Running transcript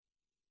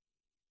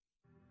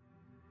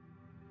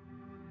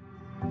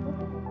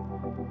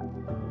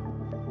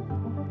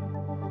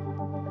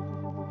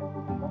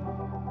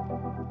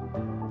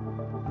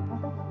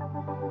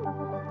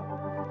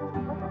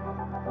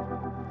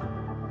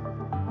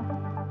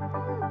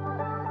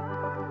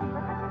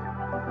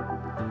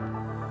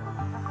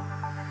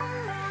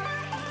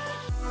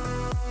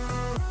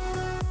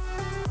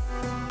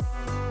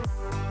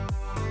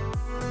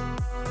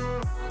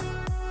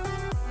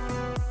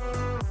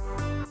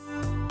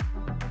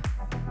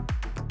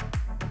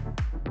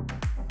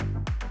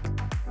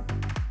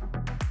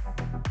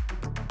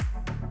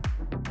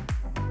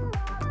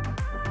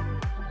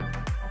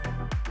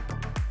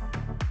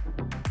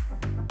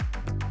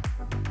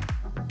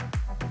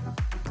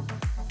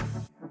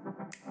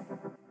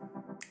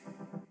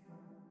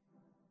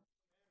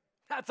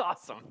That's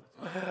awesome.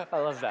 I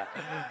love that.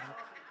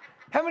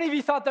 How many of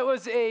you thought that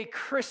was a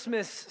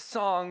Christmas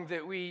song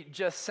that we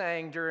just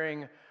sang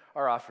during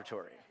our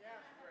offertory?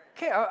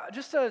 Okay,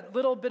 just a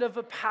little bit of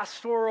a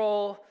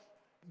pastoral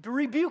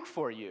rebuke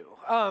for you.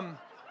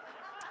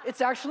 It's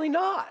actually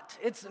not.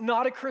 It's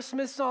not a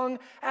Christmas song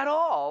at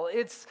all.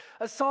 It's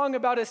a song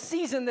about a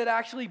season that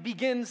actually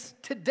begins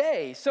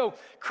today. So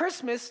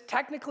Christmas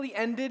technically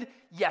ended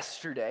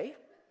yesterday,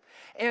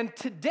 and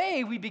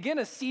today we begin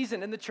a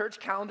season in the church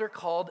calendar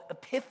called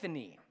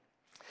Epiphany.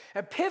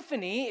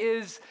 Epiphany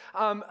is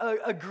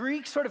a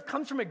Greek, sort of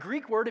comes from a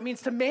Greek word. It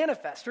means to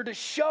manifest or to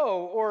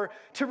show or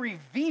to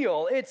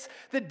reveal. It's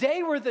the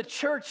day where the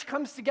church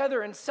comes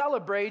together and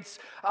celebrates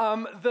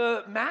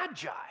the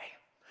Magi.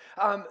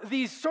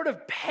 These sort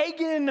of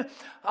pagan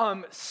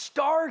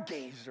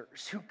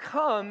stargazers who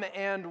come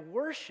and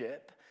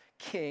worship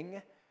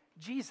King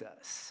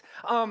Jesus.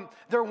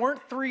 There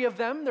weren't three of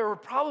them. There were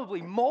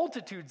probably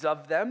multitudes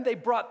of them. They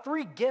brought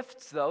three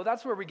gifts, though.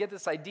 That's where we get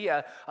this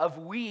idea of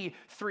we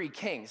three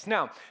kings.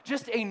 Now,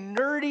 just a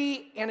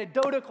nerdy,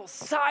 anecdotal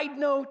side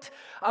note,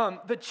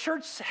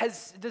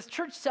 this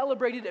church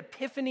celebrated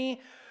Epiphany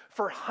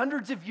for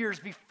hundreds of years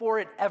before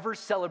it ever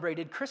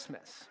celebrated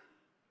Christmas.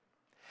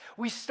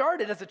 We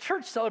started as a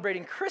church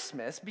celebrating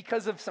Christmas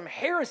because of some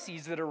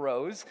heresies that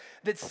arose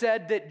that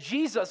said that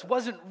Jesus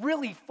wasn't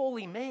really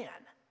fully man.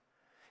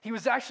 He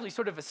was actually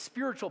sort of a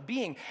spiritual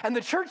being. And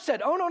the church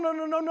said, oh,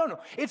 no.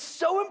 It's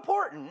so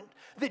important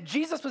that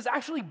Jesus was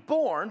actually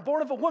born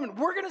of a woman.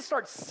 We're going to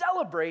start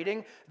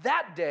celebrating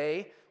that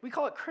day. We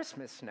call it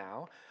Christmas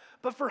now.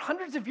 But for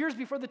hundreds of years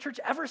before the church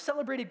ever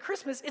celebrated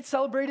Christmas, it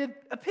celebrated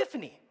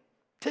Epiphany.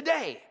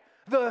 Today,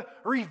 the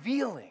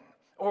revealing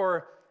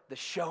or the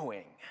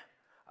showing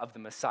of the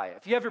Messiah.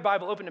 If you have your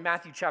Bible, open to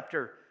Matthew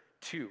chapter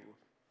 2.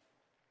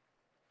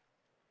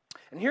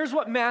 And here's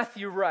what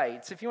Matthew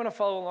writes. If you want to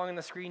follow along on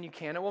the screen, you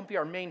can. It won't be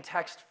our main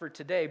text for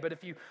today, but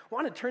if you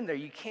want to turn there,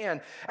 you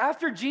can.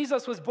 After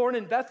Jesus was born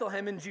in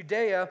Bethlehem in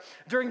Judea,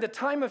 during the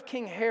time of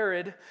King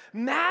Herod,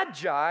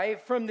 Magi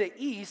from the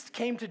east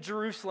came to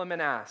Jerusalem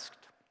and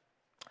asked,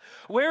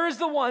 "Where is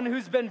the one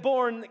who's been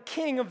born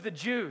King of the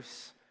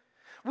Jews?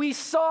 We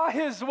saw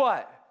his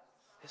what?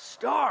 His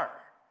star.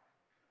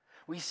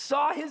 We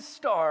saw his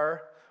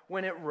star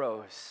when it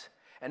rose,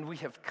 and we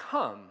have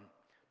come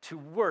to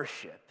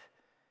worship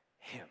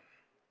him."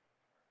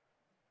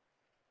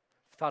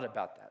 Thought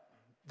about that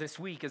this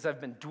week as I've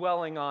been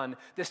dwelling on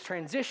this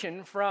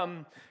transition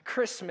from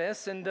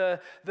Christmas and the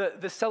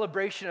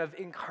celebration of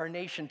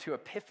incarnation to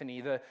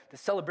Epiphany, the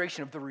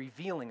celebration of the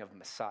revealing of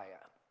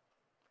Messiah.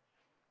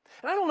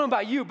 And I don't know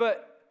about you,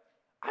 but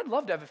I'd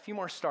love to have a few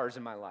more stars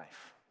in my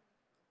life.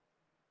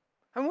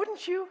 And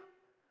wouldn't you?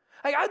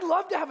 I'd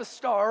love to have a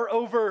star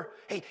over,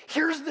 hey,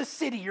 here's the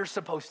city you're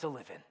supposed to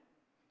live in.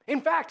 In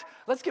fact,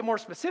 let's get more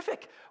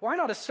specific. Why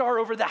not a star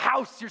over the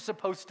house you're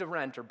supposed to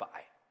rent or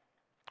buy,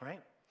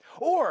 right?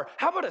 Or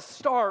how about a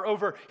star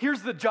over,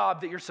 here's the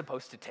job that you're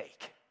supposed to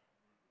take?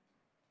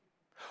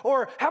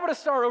 Or how about a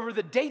star over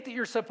the date that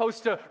you're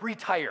supposed to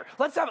retire?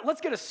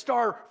 Let's get a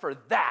star for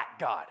that,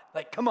 God.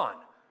 Like, come on.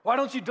 Why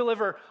don't you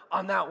deliver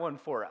on that one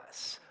for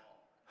us?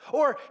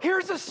 Or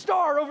here's a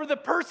star over the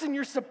person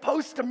you're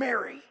supposed to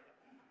marry.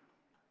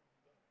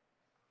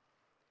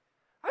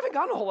 I haven't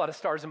gotten a whole lot of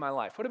stars in my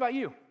life. What about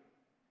you?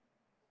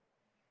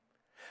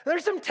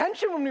 There's some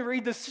tension when we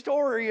read the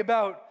story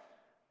about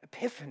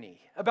Epiphany,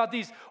 about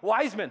these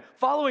wise men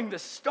following the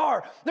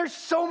star. There's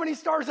so many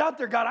stars out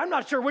there, God, I'm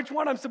not sure which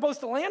one I'm supposed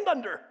to land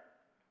under,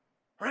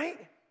 right?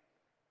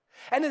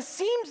 And it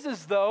seems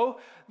as though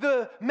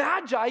the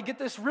Magi get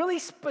this really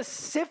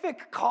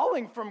specific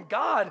calling from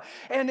God,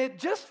 and it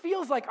just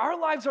feels like our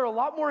lives are a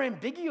lot more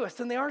ambiguous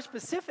than they are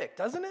specific,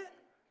 doesn't it?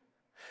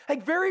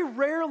 Like very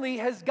rarely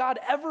has God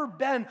ever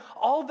been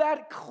all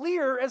that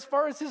clear as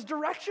far as his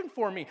direction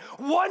for me.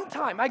 One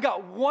time, I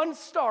got one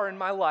star in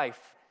my life.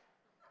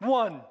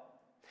 One.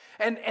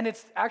 And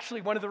it's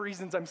actually one of the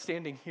reasons I'm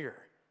standing here.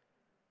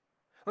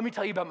 Let me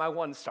tell you about my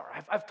one star.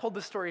 I've told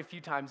this story a few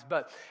times,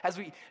 but as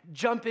we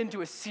jump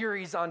into a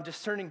series on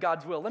discerning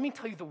God's will, let me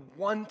tell you the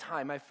one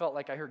time I felt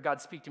like I heard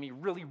God speak to me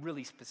really,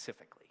 really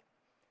specifically.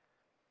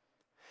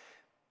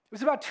 It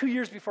was about 2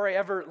 years before I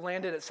ever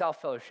landed at South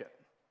Fellowship.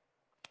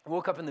 I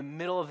woke up in the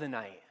middle of the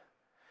night,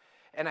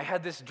 and I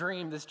had this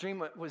dream. This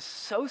dream was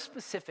so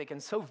specific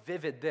and so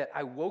vivid that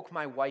I woke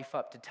my wife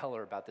up to tell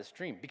her about this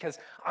dream because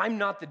I'm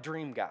not the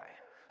dream guy.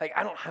 Like,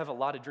 I don't have a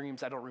lot of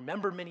dreams. I don't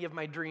remember many of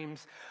my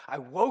dreams. I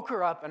woke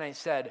her up, and I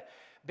said,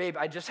 "Babe,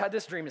 I just had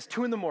this dream. It's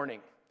 2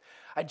 a.m.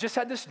 I just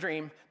had this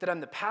dream that I'm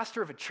the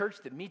pastor of a church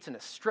that meets in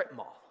a strip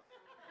mall.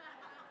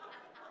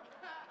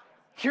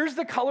 Here's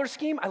the color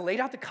scheme." I laid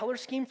out the color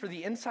scheme for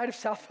the inside of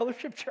South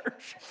Fellowship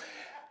Church.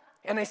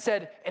 And I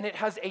said, "And it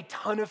has a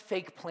ton of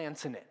fake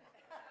plants in it.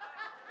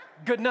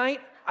 Good night,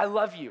 I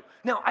love you."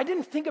 Now, I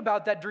didn't think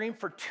about that dream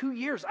for 2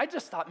 years. I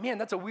just thought, man,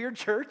 that's a weird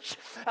church.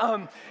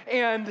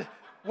 And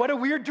what a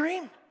weird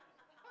dream.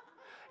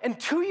 And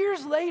 2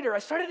 years later, I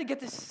started to get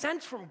this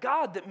sense from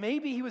God that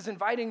maybe he was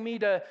inviting me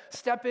to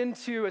step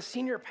into a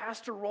senior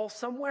pastor role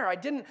somewhere. I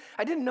didn't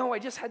know, I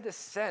just had this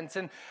sense.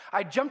 And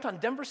I jumped on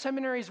Denver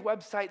Seminary's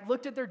website,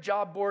 looked at their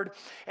job board,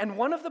 and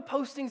one of the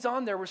postings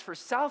on there was for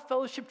South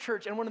Fellowship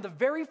Church, and one of the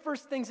very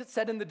first things it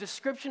said in the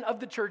description of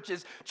the church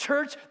is,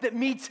 church that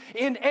meets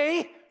in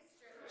a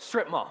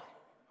strip mall.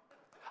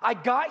 I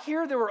got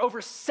here, there were over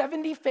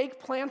 70 fake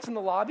plants in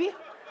the lobby.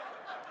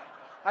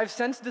 I've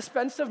since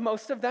dispensed of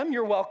most of them,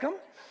 you're welcome.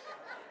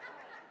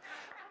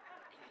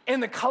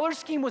 And the color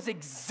scheme was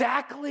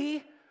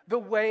exactly the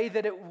way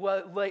that it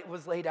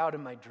was laid out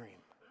in my dream.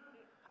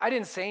 I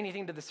didn't say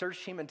anything to the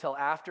search team until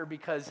after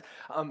because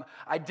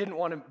I didn't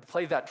want to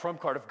play that trump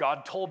card of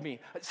God told me.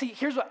 See,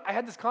 here's what, I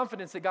had this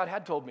confidence that God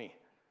had told me,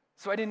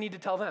 so I didn't need to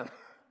tell them.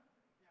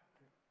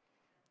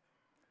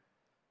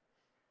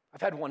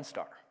 I've had 1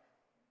 star.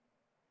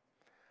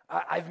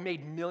 I've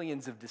made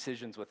millions of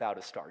decisions without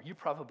a star. You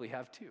probably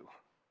have too.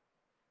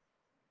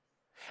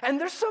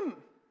 And there's some,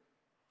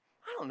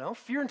 I don't know,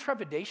 fear and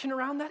trepidation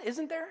around that,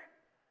 isn't there?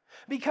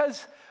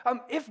 Because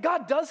if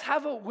God does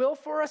have a will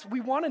for us,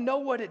 we want to know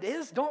what it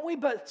is, don't we?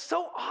 But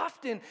so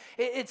often,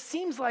 it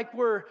seems like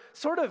we're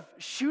sort of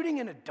shooting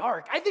in the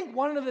dark. I think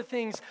one of the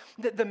things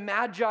that the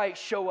Magi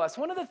show us,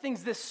 one of the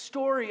things this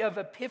story of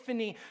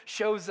Epiphany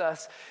shows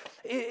us,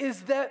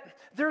 is that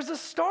there's a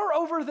star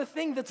over the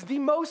thing that's the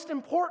most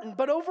important,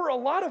 but over a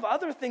lot of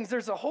other things,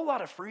 there's a whole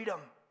lot of freedom.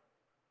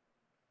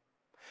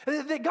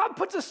 That God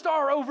puts a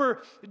star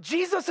over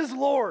Jesus is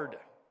Lord.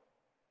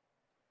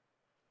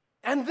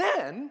 And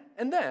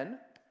then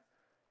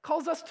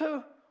calls us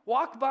to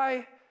walk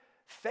by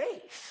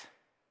faith.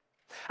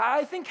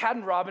 I think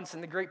Haddon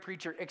Robinson, the great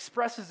preacher,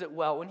 expresses it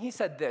well when he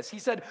said this. He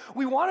said,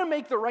 we want to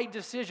make the right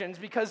decisions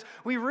because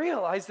we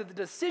realize that the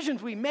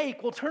decisions we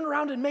make will turn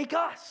around and make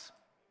us.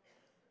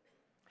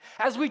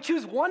 As we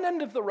choose one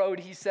end of the road,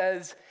 he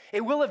says,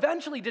 it will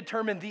eventually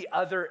determine the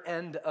other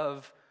end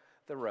of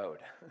the road.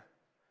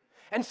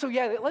 And so,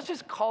 yeah, let's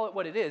just call it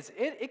what it is.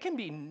 It can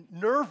be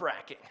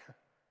nerve-wracking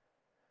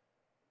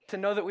to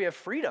know that we have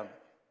freedom,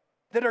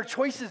 that our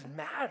choices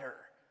matter,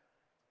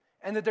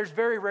 and that there's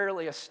very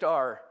rarely a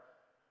star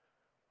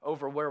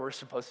over where we're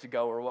supposed to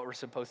go or what we're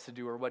supposed to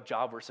do or what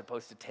job we're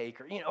supposed to take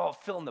or,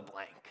 fill in the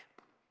blank.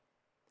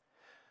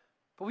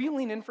 But will you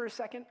lean in for a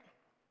second?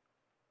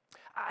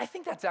 I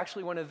think that's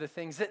actually one of the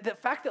things, the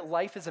fact that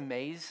life is a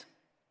maze,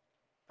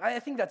 I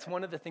think that's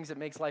one of the things that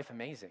makes life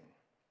amazing.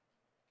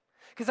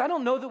 Because I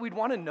don't know that we'd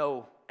want to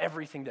know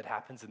everything that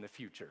happens in the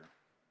future.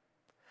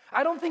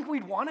 I don't think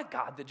we'd want a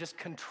God that just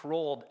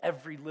controlled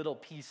every little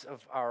piece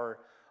of our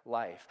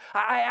life.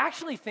 I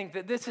actually think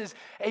that this is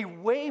a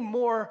way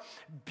more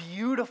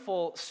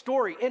beautiful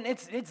story, and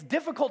it's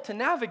difficult to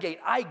navigate.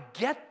 I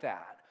get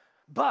that,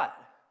 but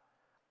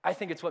I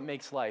think it's what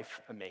makes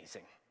life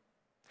amazing.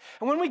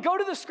 And when we go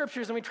to the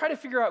scriptures and we try to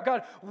figure out,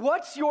 God,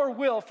 what's your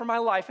will for my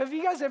life? Have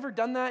you guys ever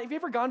done that? Have you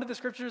ever gone to the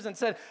scriptures and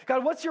said,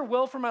 God, what's your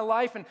will for my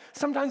life? And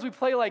sometimes we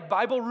play like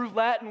Bible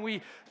roulette and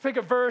we pick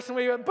a verse and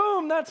we go,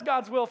 boom, that's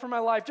God's will for my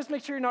life. Just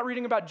make sure you're not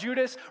reading about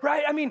Judas,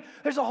 right? I mean,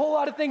 there's a whole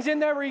lot of things in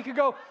there where you could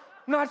go,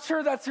 not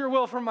sure that's your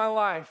will for my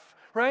life,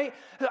 right?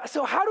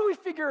 So how do we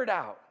figure it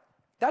out?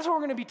 That's what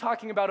we're going to be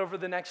talking about over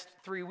the next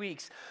 3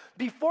 weeks.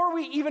 Before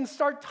we even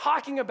start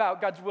talking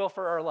about God's will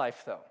for our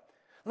life, though,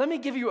 let me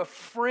give you a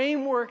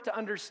framework to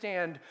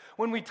understand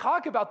when we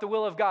talk about the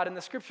will of God in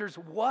the scriptures,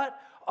 what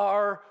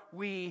are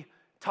we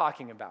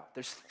talking about?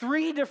 There's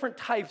 3 different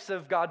types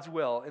of God's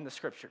will in the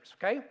scriptures,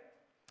 okay?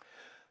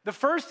 The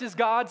first is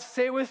God's,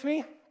 say it with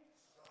me,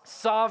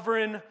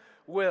 sovereign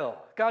will.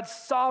 God's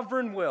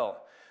sovereign will.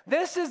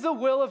 This is the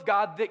will of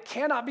God that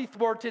cannot be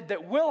thwarted,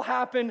 that will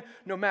happen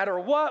no matter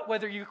what,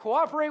 whether you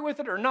cooperate with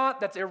it or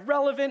not, that's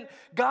irrelevant.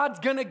 God's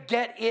gonna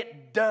get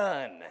it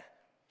done.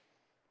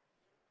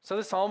 So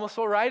the psalmist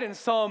will write in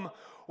Psalm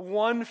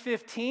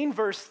 115,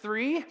 verse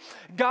 3,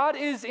 God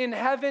is in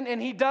heaven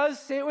and he does,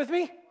 say it with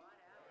me,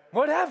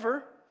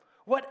 whatever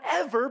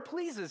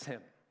pleases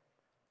him.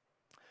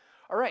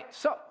 All right,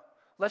 so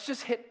let's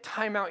just hit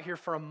time out here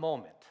for a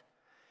moment.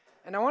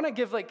 And I want to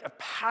give like a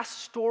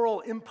pastoral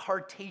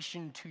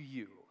impartation to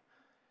you.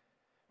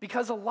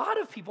 Because a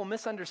lot of people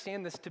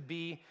misunderstand this to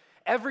be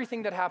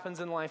everything that happens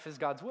in life is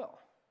God's will.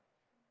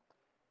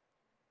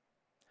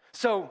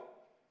 So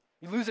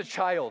you lose a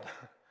child.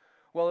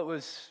 Well, it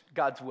was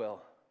God's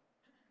will.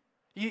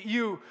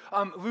 You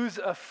lose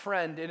a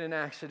friend in an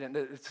accident.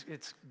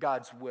 It's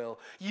God's will.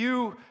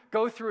 You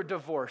go through a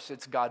divorce.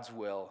 It's God's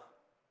will.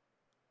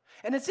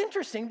 And it's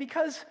interesting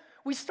because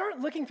we start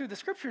looking through the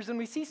scriptures and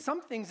we see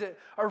some things that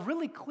are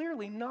really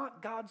clearly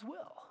not God's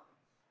will.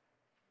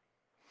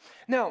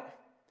 Now,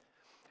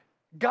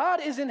 God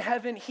is in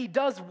heaven. He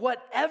does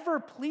whatever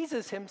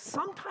pleases him.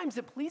 Sometimes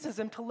it pleases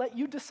him to let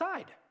you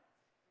decide.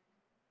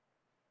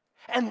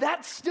 And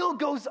that still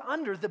goes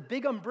under the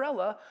big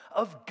umbrella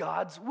of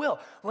God's will.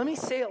 Let me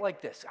say it like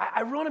this.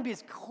 I want to be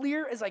as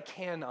clear as I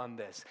can on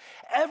this.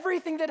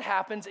 Everything that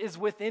happens is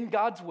within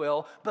God's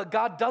will, but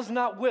God does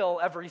not will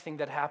everything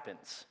that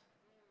happens.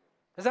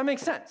 Does that make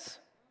sense?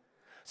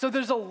 So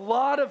there's a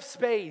lot of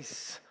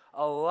space,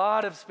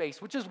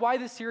 which is why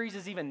this series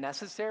is even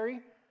necessary.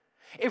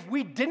 If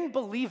we didn't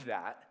believe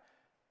that,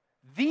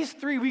 these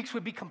 3 weeks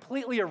would be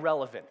completely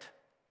irrelevant.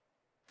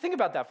 Think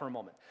about that for a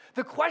moment.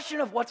 The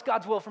question of what's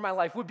God's will for my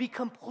life would be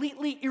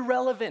completely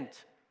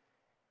irrelevant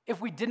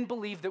if we didn't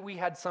believe that we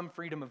had some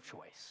freedom of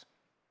choice.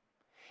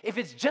 If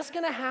it's just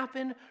going to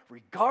happen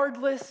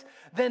regardless,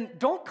 then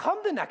don't come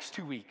the next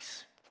 2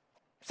 weeks.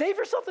 Save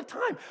yourself the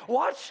time.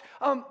 Watch,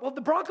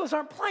 the Broncos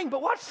aren't playing,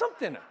 but watch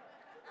something,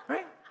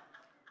 right?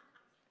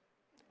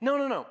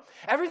 No.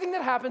 Everything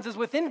that happens is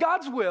within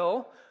God's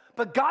will,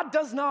 but God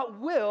does not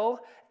will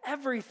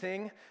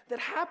everything that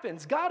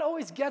happens. God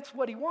always gets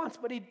what he wants,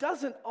 but he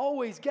doesn't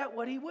always get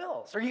what he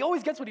wills. Or he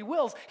always gets what he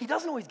wills, he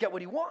doesn't always get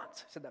what he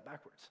wants. I said that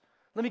backwards.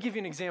 Let me give you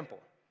an example.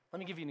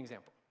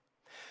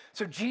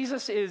 So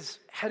Jesus is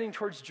heading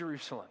towards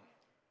Jerusalem.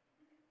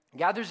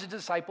 Gathers his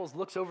disciples,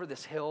 looks over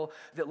this hill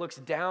that looks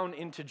down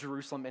into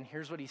Jerusalem, and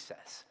here's what he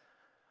says.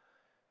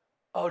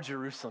 Oh,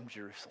 Jerusalem,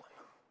 Jerusalem,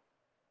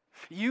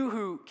 you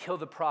who kill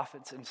the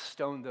prophets and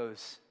stone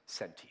those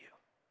sent to you.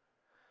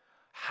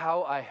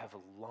 How I have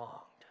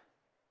longed.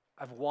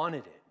 I've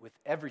wanted it with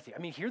everything. I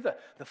mean, hear the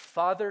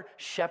father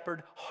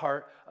shepherd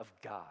heart of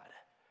God.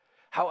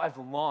 How I've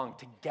longed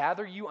to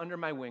gather you under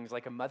my wings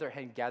like a mother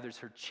hen gathers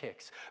her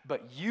chicks.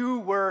 But you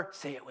were,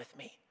 say it with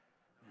me,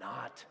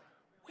 not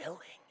willing.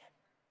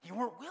 You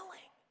weren't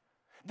willing.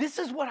 This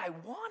is what I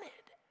wanted.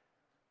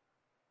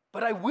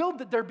 But I willed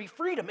that there be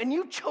freedom, and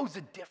you chose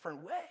a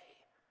different way.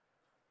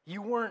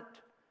 You weren't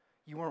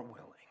willing.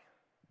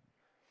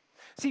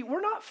 See, we're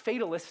not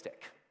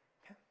fatalistic.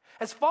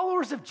 As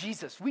followers of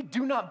Jesus, we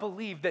do not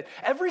believe that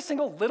every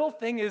single little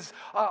thing is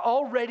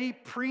already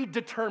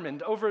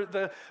predetermined. Over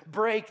the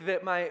break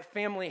that my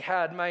family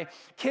had, my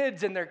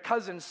kids and their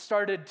cousins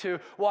started to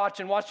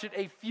watch it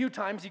a few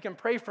times. You can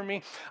pray for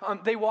me.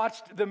 They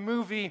watched the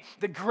movie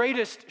The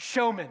Greatest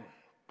Showman.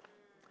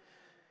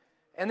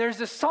 And there's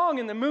this song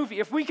in the movie,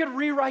 if we could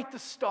rewrite the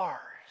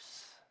stars,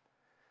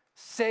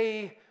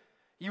 say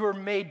you were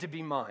made to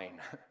be mine.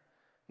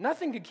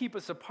 Nothing could keep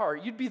us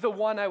apart. You'd be the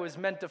one I was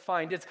meant to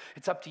find.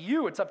 It's up to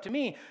you. It's up to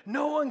me.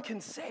 No one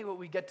can say what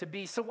we get to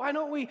be. So why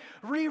don't we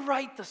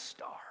rewrite the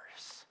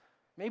stars?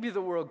 Maybe the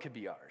world could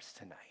be ours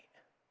tonight.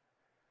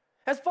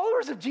 As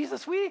followers of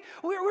Jesus, we're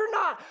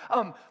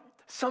not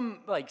some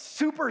like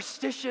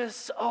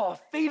superstitious,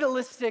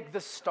 fatalistic,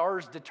 the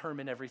stars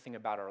determine everything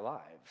about our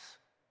lives.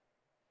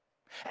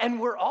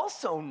 And we're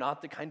also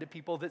not the kind of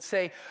people that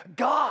say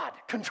God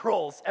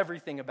controls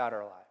everything about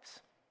our lives.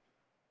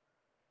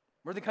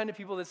 We're the kind of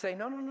people that say,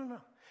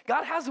 no.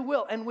 God has a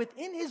will, and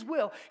within his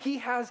will, he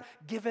has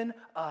given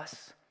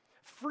us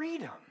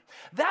freedom.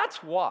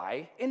 That's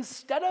why,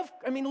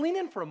 lean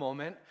in for a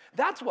moment,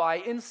 that's why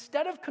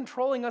instead of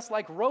controlling us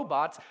like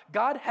robots,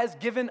 God has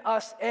given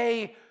us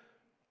a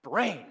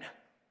brain.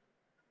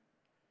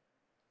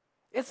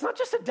 It's not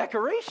just a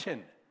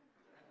decoration.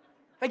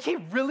 Like, he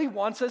really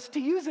wants us to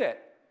use it.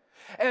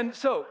 And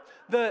so,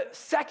 the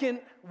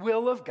second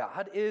will of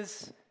God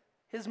is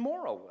his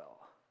moral will.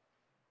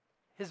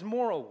 His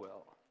moral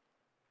will.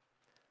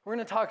 We're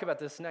going to talk about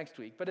this next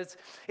week, but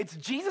it's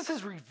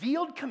Jesus'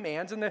 revealed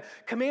commands, and the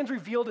commands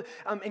revealed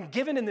and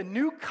given in the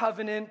new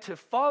covenant to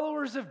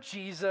followers of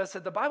Jesus,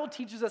 that the Bible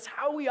teaches us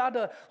how we ought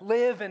to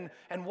live and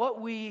what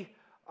we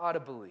ought to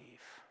believe.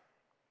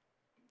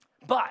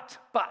 But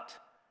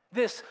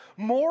this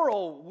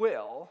moral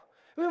will,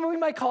 we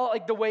might call it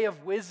like the way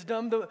of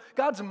wisdom.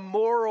 God's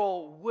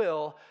moral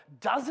will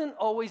doesn't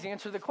always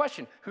answer the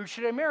question, who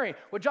should I marry?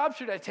 What job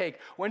should I take?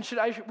 When should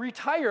I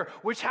retire?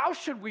 Which house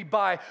should we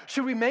buy?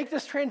 Should we make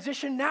this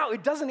transition now?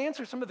 It doesn't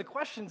answer some of the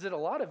questions that a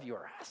lot of you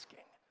are asking.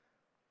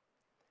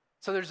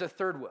 So there's a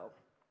third will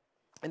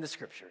in the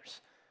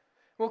scriptures.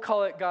 We'll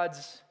call it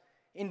God's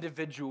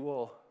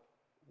individual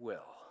will.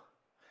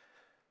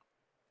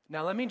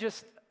 Now let me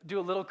just do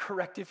a little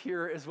corrective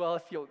here as well,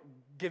 if you'll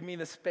give me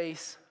the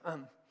space.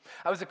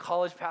 I was a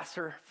college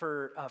pastor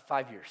for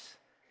 5 years,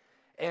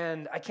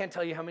 and I can't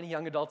tell you how many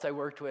young adults I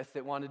worked with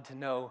that wanted to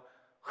know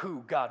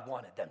who God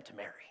wanted them to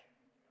marry.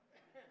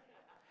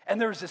 And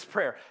there was this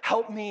prayer,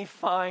 help me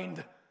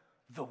find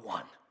the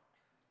one.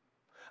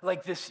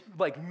 Like this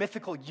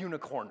mythical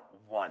unicorn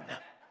one.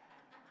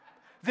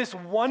 This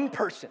one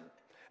person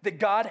that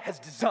God has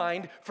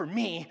designed for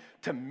me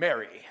to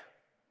marry.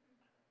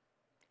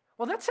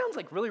 Well, that sounds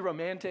like really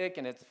romantic,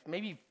 and it's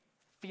maybe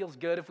feels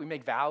good if we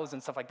make vows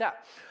and stuff like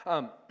that.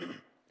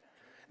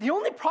 The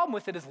only problem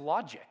with it is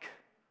logic.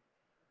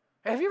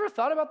 Have you ever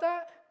thought about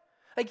that?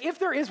 Like, if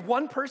there is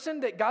one person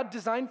that God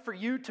designed for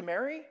you to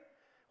marry,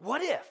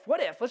 what if,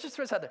 let's just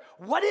throw this out there,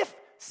 what if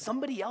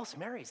somebody else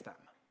marries them?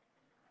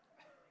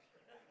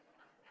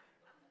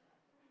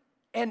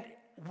 And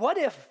what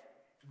if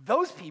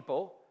those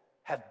people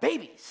have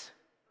babies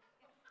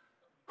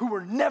who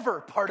were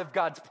never part of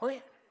God's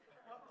plan?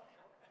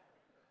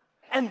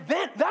 And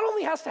then that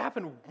only has to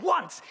happen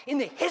once in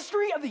the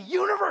history of the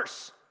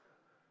universe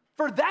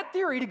for that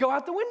theory to go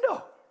out the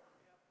window,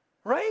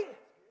 right?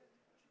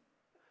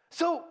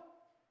 So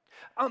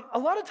A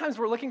lot of times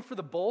we're looking for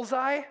the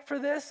bullseye for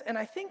this, and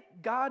I think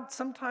God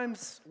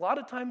sometimes, a lot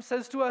of times,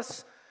 says to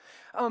us,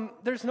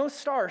 there's no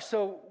star,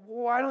 so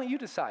why don't you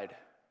decide?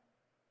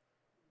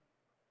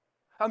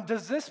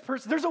 Does this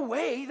person, there's a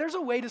way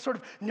to sort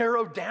of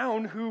narrow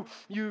down who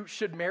you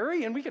should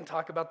marry, and we can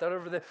talk about that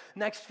over the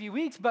next few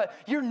weeks, but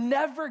you're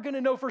never going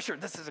to know for sure.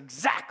 This is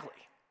exactly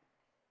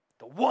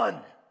the one,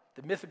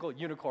 the mythical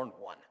unicorn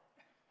one.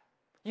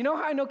 You know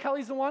how I know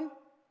Kelly's the one?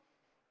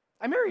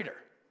 I married her.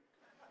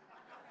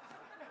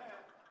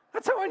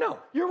 That's how I know.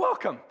 You're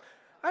welcome.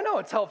 I know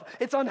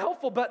it's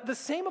unhelpful, but the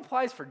same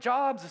applies for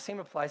jobs, the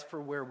same applies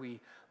for where we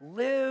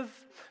live.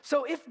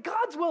 So if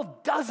God's will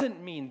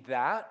doesn't mean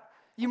that,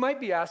 you might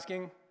be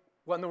asking,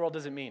 what in the world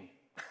does it mean?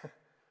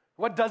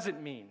 What does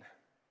it mean?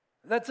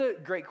 That's a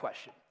great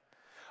question.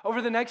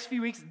 Over the next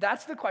few weeks,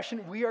 that's the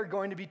question we are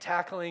going to be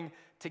tackling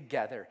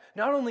together.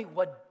 Not only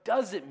what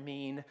does it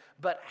mean,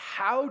 but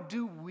how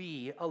do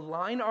we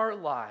align our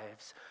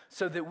lives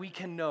so that we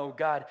can know,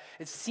 God,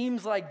 it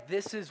seems like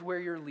this is where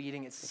you're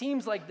leading. It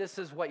seems like this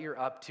is what you're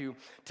up to.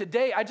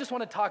 Today, I just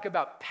want to talk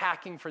about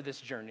packing for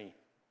this journey,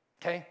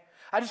 okay?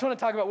 I just want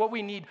to talk about what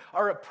we need,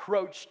 our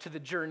approach to the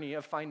journey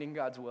of finding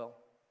God's will.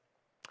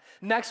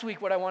 Next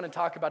week, what I want to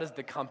talk about is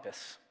the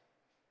compass.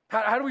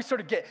 How do we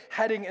sort of get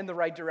heading in the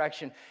right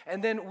direction?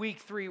 And then week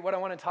 3, what I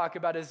want to talk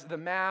about is the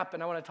map,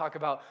 and I want to talk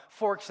about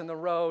forks in the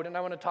road, and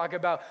I want to talk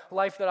about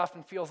life that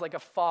often feels like a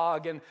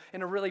fog, and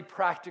in a really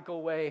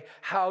practical way,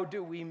 how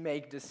do we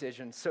make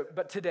decisions?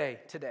 But today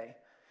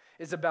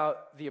is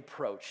about the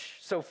approach.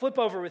 So flip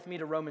over with me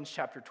to Romans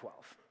chapter 12.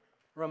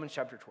 Romans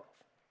chapter 12.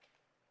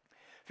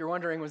 If you're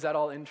wondering, was that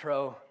all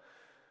intro?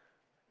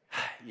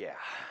 Yeah.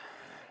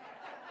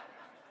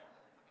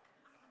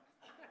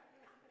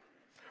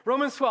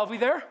 Romans 12, we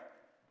there?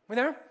 We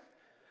there?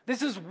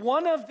 This is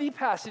one of the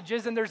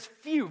passages, and there's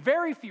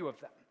very few of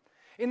them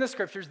in the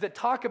scriptures that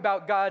talk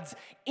about God's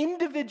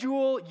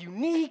individual,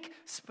 unique,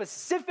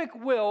 specific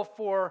will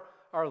for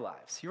our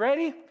lives. You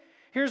ready?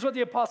 Here's what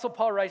the Apostle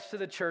Paul writes to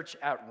the church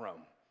at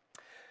Rome.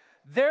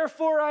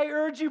 Therefore, I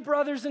urge you,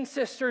 brothers and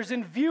sisters,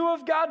 in view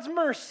of God's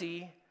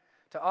mercy,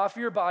 to offer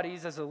your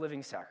bodies as a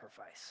living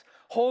sacrifice,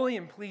 holy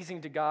and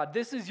pleasing to God.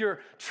 This is your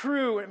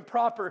true and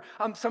proper,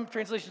 some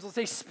translations will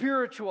say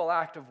spiritual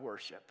act of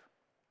worship.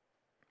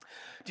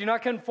 Do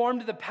not conform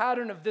to the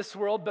pattern of this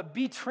world, but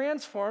be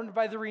transformed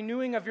by the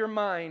renewing of your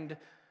mind.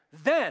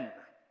 Then,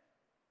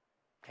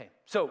 okay,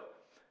 so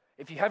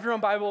if you have your own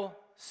Bible,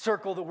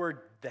 circle the word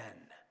then.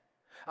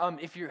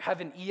 If you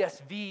have an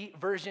ESV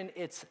version,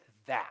 it's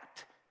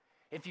that.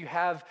 If you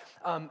have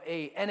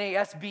a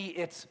NASB,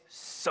 it's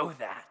so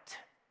that.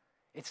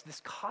 It's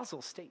this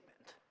causal statement.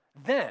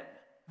 Then,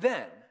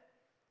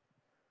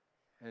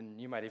 and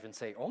you might even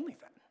say only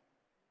then,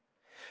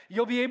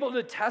 you'll be able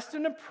to test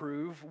and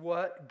approve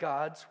what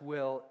God's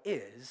will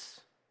is,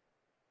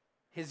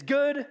 his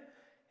good,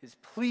 his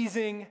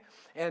pleasing,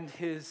 and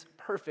his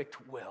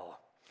perfect will.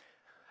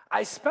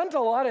 I spent a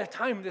lot of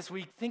time this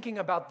week thinking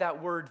about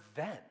that word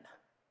then.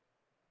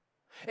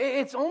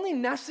 It's only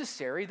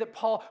necessary that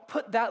Paul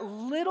put that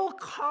little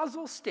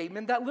causal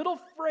statement, that little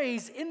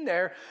phrase in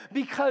there,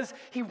 because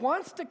he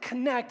wants to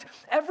connect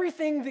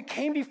everything that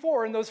came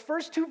before in those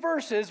first 2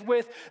 verses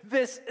with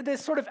this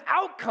sort of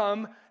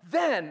outcome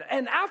then.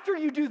 And after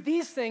you do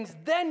these things,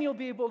 then you'll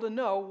be able to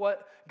know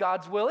what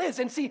God's will is.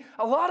 And see,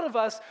 a lot of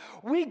us,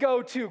 we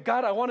go to,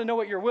 God, I want to know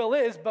what your will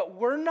is, but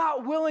we're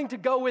not willing to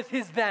go with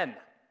his then.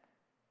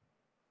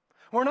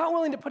 We're not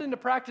willing to put into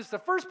practice the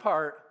first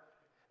part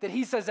that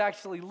he says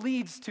actually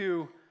leads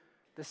to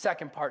the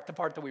second part, the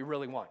part that we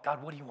really want.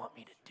 God, what do you want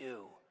me to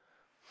do?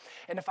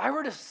 And if I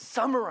were to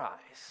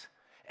summarize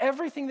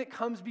everything that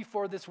comes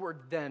before this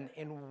word then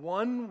in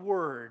one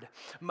word,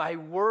 my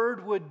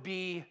word would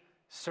be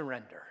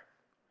surrender.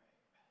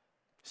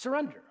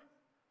 Surrender.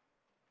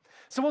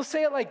 So we'll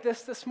say it like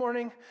this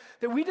morning,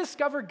 that we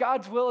discover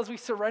God's will as we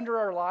surrender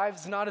our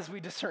lives, not as we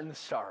discern the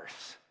stars.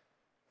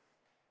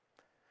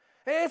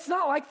 It's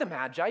not like the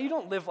Magi. You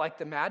don't live like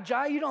the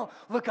Magi. You don't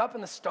look up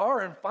in the star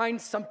and find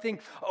something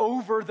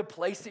over the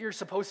place that you're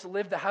supposed to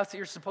live, the house that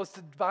you're supposed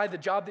to buy, the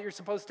job that you're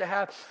supposed to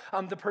have,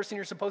 the person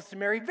you're supposed to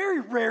marry.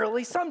 Very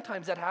rarely.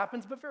 Sometimes that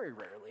happens, but very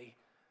rarely.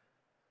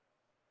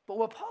 But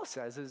what Paul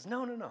says is,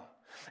 no.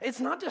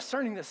 It's not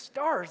discerning the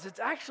stars. It's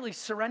actually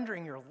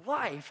surrendering your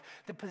life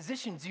that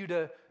positions you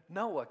to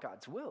know what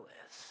God's will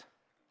is.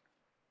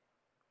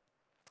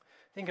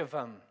 Think of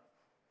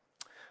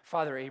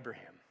Father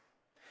Abraham.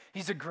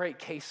 He's a great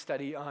case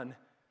study on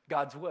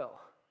God's will.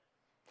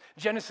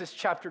 Genesis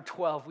chapter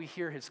 12, we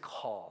hear his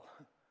call.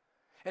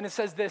 And it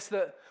says this,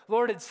 the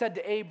Lord had said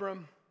to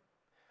Abram,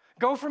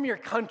 go from your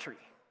country,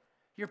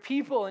 your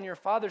people and your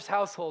father's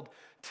household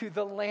to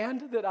the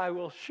land that I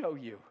will show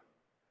you.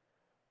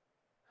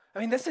 I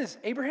mean, this is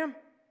Abraham,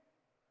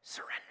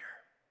 surrender.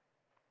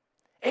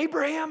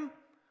 Abraham,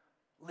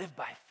 live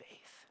by faith.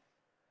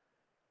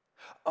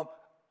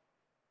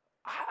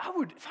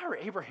 If I were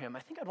Abraham, I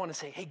think I'd want to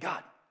say, hey,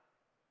 God,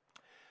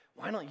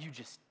 why don't you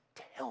just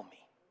tell me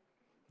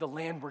the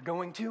land we're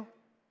going to,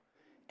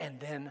 and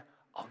then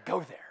I'll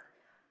go there.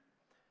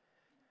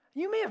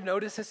 You may have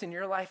noticed this in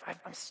your life.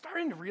 I'm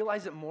starting to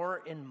realize it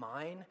more in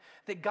mine,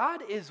 that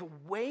God is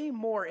way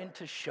more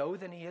into show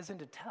than he is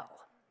into tell.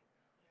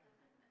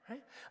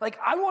 Right? Like,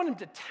 I want him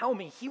to tell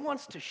me. He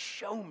wants to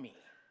show me.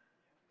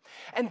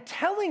 And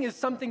telling is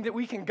something that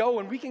we can go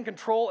and we can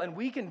control and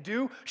we can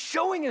do.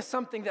 Showing is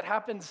something that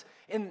happens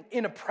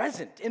in a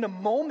present, in a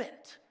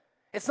moment.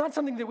 It's not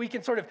something that we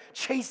can sort of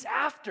chase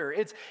after.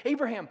 It's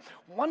Abraham,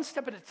 one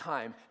step at a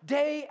time,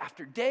 day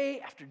after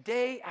day after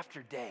day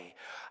after day.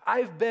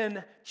 I've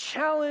been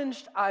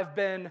challenged, I've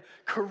been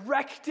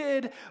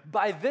corrected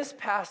by this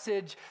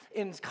passage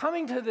in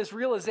coming to this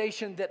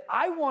realization that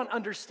I want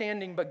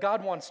understanding, but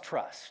God wants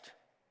trust.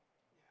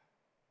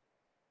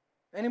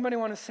 Anybody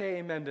want to say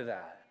amen to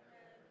that?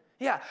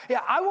 Yeah,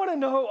 I want to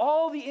know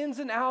all the ins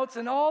and outs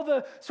and all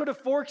the sort of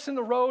forks in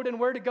the road and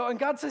where to go. And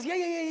God says,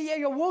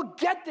 yeah, we'll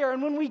get there.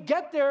 And when we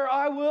get there,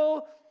 I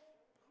will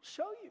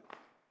show you.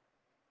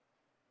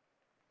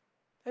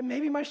 And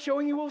maybe my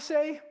showing you will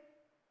say,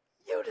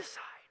 you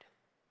decide.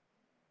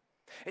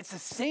 It's the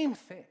same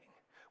thing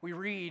we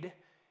read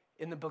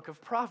in the book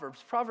of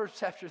Proverbs. Proverbs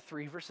chapter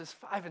 3, verses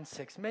 5 and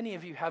 6. Many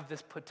of you have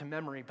this put to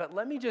memory, but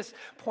let me just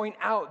point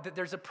out that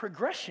there's a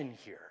progression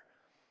here.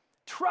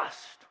 Trust.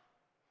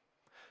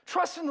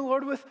 Trust in the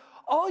Lord with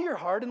all your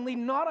heart and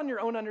lean not on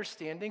your own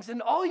understandings.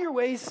 In all your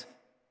ways,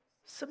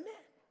 submit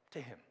to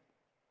him.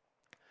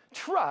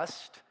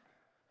 Trust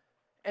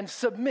and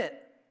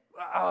submit.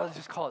 I'll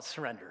just call it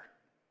surrender.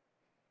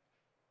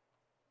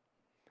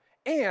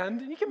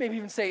 And you can maybe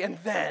even say, and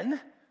then,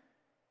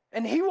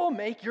 and he will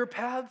make your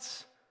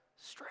paths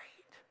straight.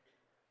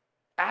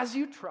 As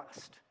you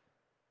trust,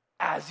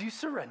 as you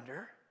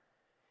surrender,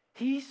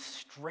 he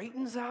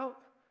straightens out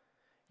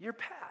your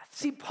path.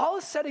 See, Paul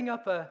is setting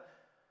up a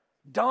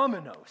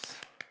dominoes.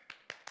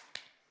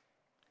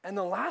 And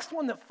the last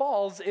one that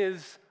falls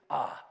is,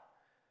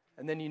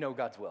 and then you know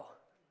God's will.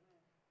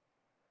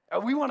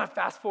 We want to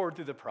fast forward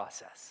through the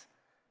process.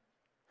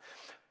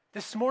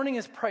 This morning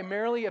is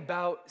primarily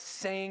about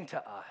saying to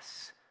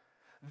us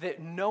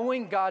that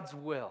knowing God's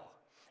will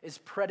is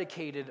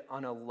predicated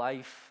on a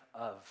life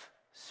of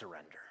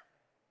surrender.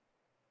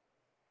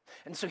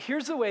 And so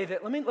here's the way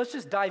that, let's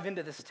just dive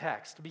into this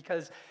text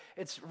because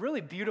it's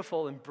really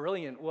beautiful and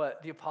brilliant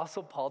what the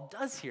Apostle Paul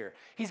does here.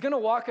 He's going to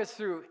walk us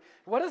through,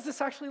 what does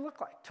this actually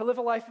look like to live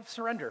a life of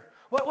surrender?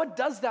 What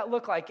does that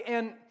look like?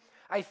 And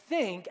I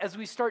think as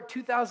we start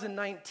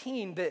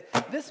 2019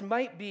 that this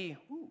might be,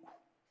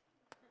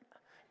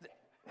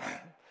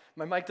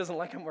 my mic doesn't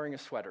like I'm wearing a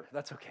sweater.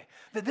 That's okay.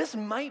 That this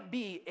might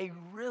be a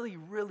really,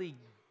 really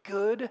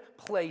good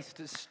place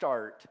to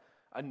start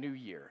a new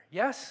year.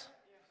 Yes?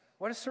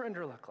 What does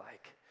surrender look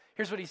like?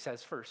 Here's what he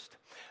says first.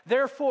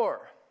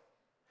 Therefore,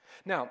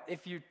 now,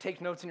 if you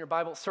take notes in your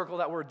Bible, circle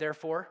that word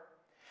therefore,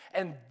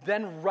 and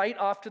then right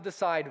off to the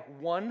side,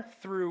 1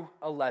 through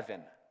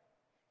 11.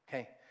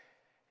 Okay?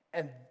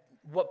 And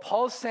what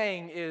Paul's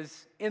saying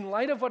is, in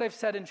light of what I've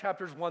said in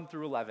chapters 1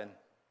 through 11,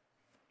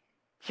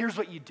 here's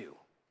what you do.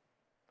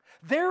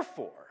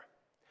 Therefore,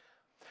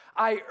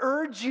 I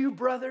urge you,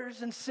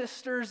 brothers and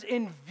sisters,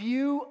 in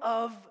view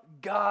of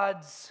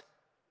God's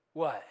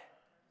what?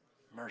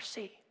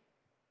 Mercy.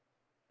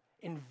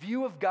 In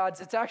view of God's,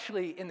 it's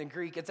actually, in the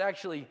Greek, it's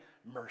actually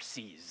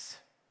mercies.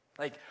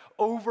 Like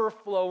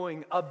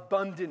overflowing,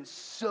 abundant,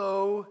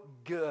 so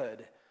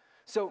good.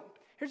 So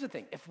here's the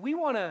thing. If we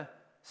want to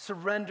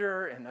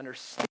surrender and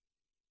understand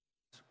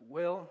His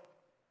will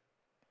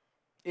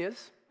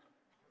is,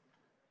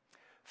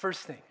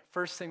 first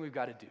thing we've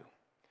got to do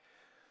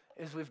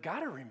is we've got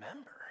to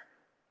remember.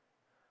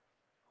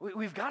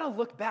 We've got to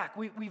look back.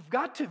 We've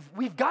got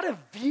to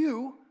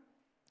view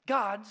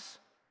God's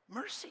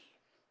mercy.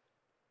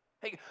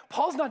 Hey,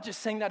 Paul's not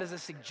just saying that as a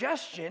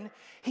suggestion.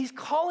 He's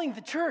calling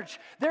the church.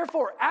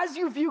 Therefore, as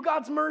you view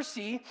God's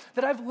mercy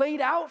that I've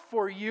laid out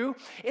for you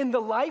in the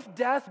life,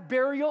 death,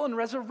 burial, and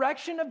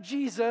resurrection of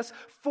Jesus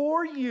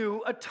for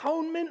you,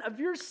 atonement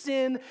of your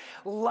sin,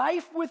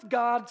 life with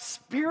God,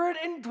 spirit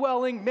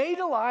indwelling, made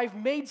alive,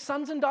 made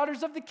sons and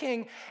daughters of the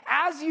King,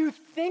 as you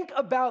think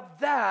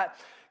about that,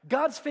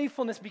 God's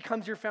faithfulness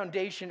becomes your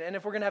foundation, and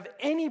if we're going to have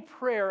any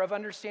prayer of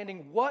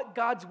understanding what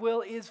God's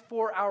will is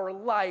for our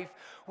life,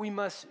 we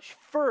must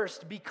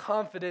first be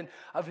confident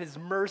of His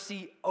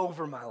mercy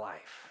over my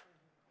life.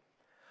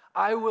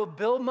 I will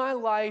build my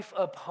life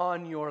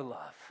upon your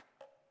love.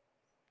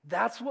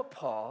 That's what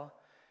Paul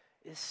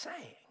is saying.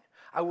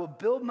 I will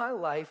build my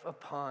life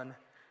upon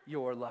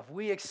your love.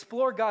 We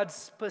explore God's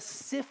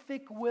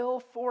specific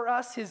will for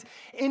us, His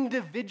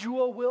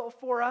individual will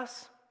for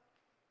us,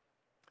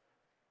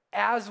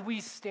 as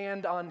we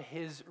stand on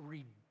His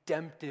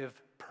redemptive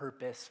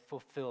purpose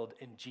fulfilled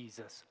in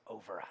Jesus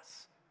over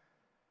us.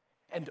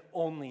 And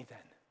only then.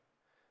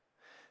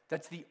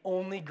 That's the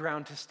only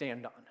ground to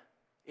stand on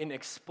in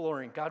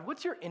exploring, God,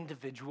 what's your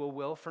individual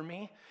will for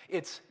me?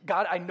 It's,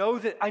 God, I know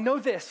this. I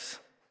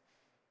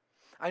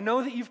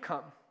know that you've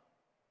come.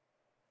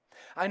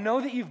 I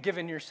know that you've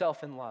given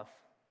yourself in love.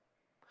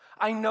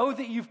 I know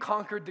that you've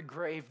conquered the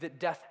grave, that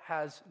death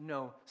has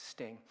no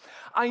sting.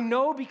 I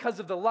know because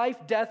of the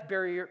life, death,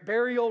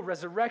 burial,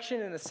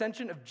 resurrection, and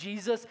ascension of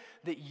Jesus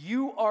that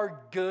you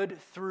are good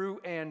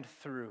through and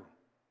through.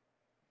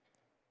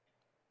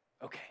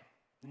 Okay,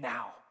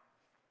 now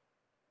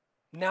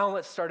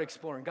let's start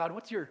exploring. God,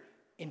 what's your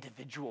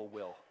individual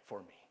will for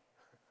me?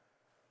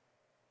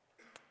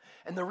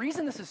 And the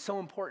reason this is so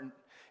important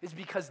is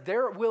because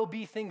there will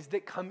be things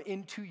that come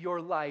into your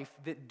life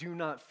that do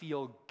not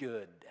feel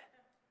good.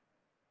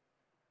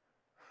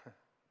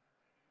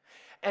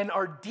 And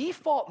our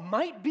default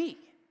might be,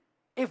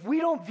 if we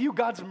don't view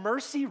God's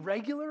mercy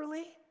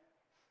regularly,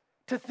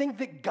 to think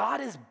that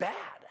God is bad.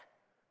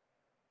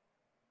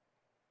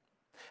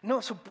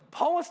 No, so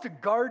Paul wants to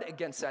guard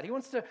against that. He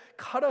wants to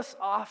cut us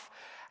off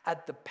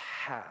at the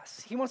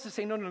pass. He wants to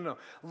say, no.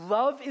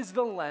 Love is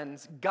the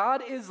lens.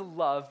 God is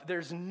love.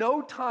 There's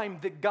no time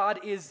that God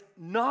is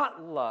not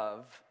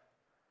love.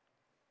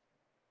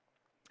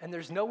 And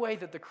there's no way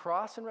that the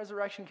cross and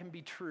resurrection can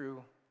be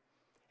true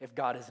if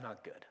God is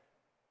not good.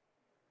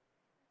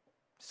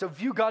 So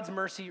view God's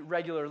mercy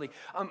regularly.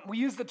 We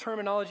use the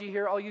terminology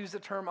here. I'll use the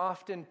term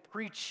often,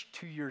 preach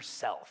to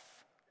yourself.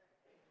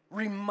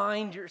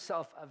 Remind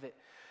yourself of it.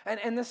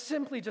 And this is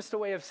simply just a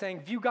way of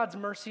saying view God's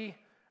mercy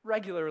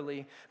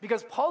regularly,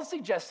 because Paul's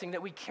suggesting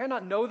that we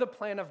cannot know the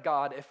plan of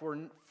God if we're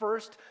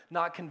first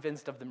not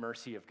convinced of the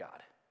mercy of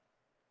God.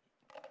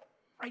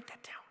 Write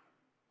that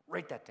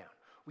down.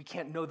 We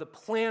can't know the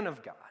plan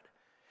of God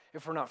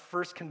if we're not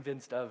first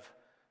convinced of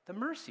the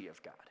mercy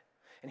of God.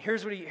 And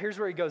here's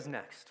where he goes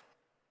next.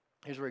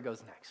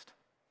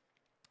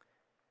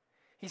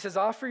 He says,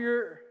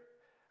 offer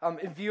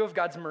in view of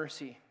God's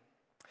mercy,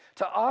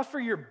 to offer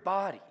your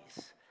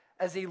bodies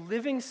as a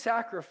living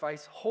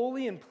sacrifice,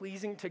 holy and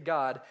pleasing to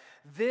God.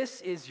 This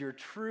is your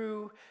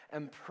true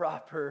and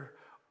proper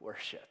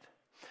worship.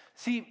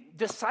 See,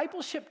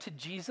 discipleship to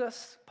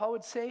Jesus, Paul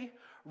would say,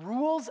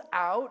 rules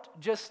out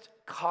just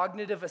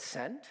cognitive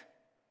assent.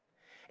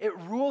 It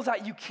rules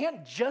out, you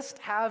can't just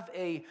have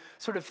a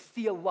sort of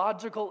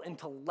theological,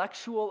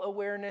 intellectual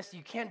awareness.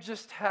 You can't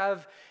just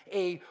have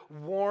a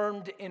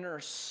warmed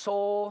inner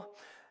soul.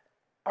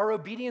 Our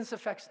obedience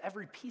affects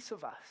every piece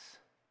of us.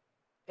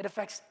 It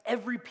affects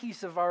every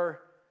piece of our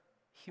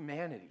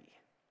humanity.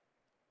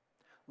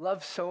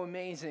 Love so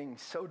amazing,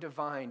 so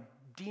divine,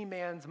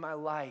 demands my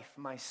life,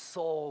 my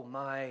soul,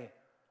 my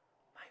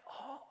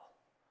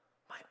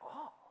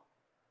all.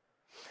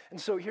 And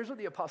so here's what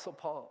the Apostle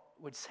Paul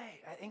would say.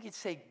 I think he'd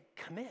say,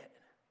 commit.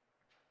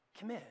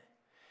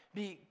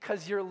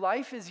 Because your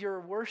life is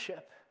your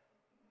worship,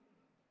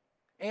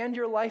 and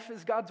your life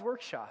is God's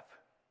workshop.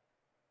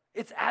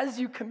 It's as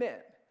you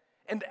commit,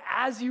 and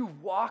as you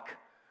walk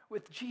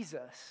with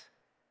Jesus,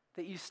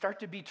 that you start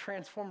to be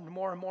transformed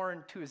more and more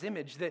into his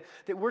image, that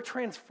we're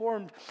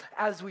transformed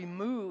as we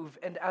move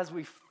and as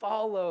we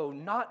follow,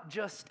 not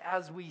just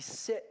as we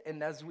sit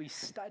and as we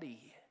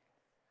study.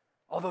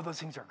 Although those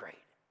things are great.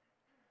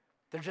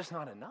 They're just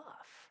not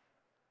enough.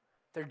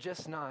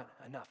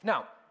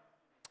 Now,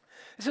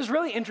 this is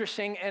really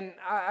interesting, and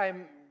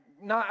I'm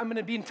going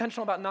to be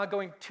intentional about not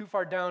going too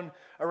far down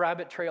a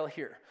rabbit trail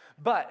here.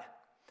 But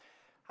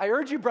I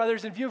urge you,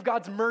 brothers, in view of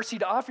God's mercy,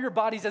 to offer your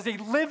bodies as a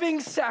living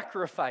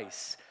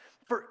sacrifice.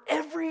 For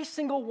every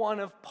single one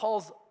of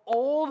Paul's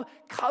old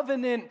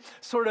covenant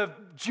sort of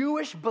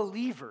Jewish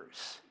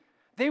believers,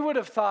 they would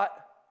have thought,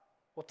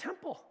 well,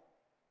 temple.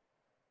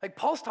 Like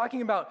Paul's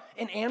talking about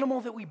an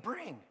animal that we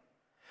bring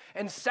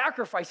and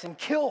sacrifice and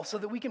kill so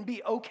that we can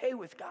be okay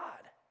with God.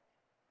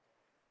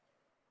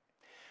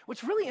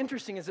 What's really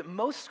interesting is that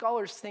most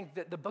scholars think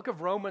that the book of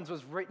Romans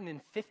was written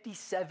in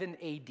 57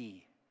 AD,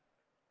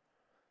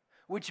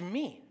 which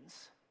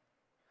means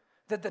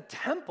that the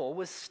temple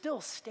was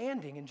still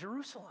standing in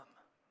Jerusalem.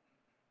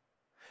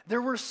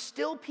 There were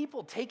still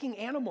people taking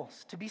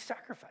animals to be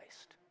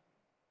sacrificed.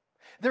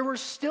 There were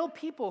still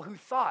people who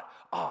thought,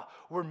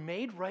 we're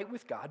made right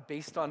with God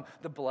based on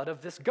the blood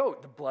of this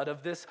goat, the blood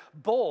of this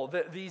bull,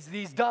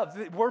 these doves.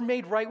 We're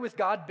made right with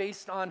God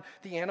based on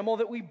the animal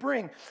that we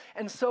bring.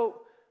 And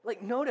so,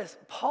 notice,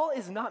 Paul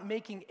is not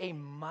making a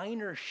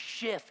minor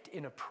shift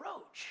in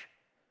approach.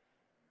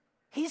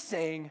 He's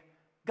saying,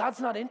 God's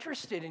not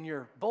interested in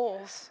your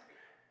bulls.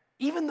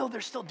 Even though they're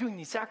still doing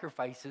these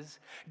sacrifices,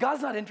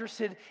 God's not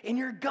interested in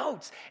your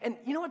goats. And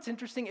you know what's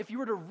interesting? If you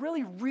were to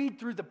really read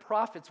through the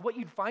prophets, what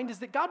you'd find is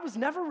that God was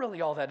never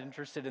really all that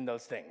interested in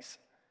those things.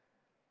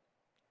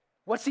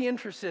 What's he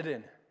interested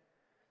in?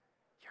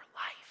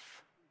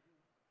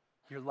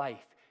 Your life,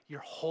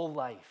 your whole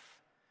life,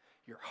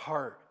 your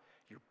heart,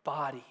 your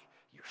body,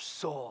 your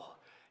soul,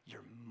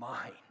 your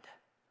mind.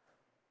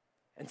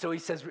 And so he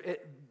says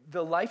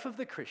the life of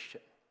the Christian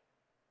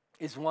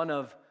is one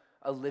of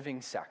a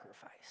living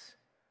sacrifice.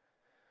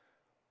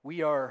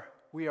 We are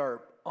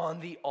on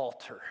the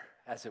altar,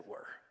 as it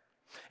were.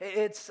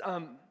 It's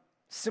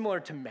similar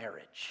to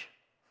marriage.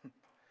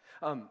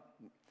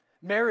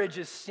 Marriage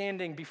is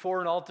standing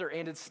before an altar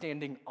and it's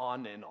standing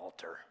on an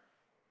altar.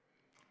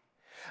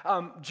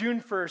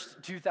 June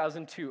 1st,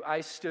 2002,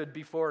 I stood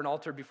before an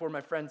altar, before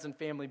my friends and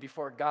family,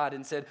 before God,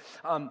 and said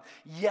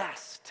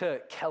yes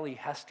to Kelly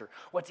Hester.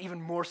 What's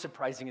even more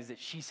surprising is that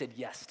she said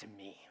yes to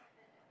me.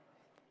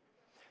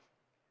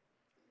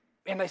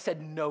 And I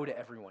said no to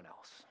everyone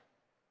else.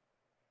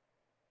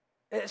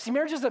 See,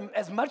 marriage is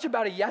as much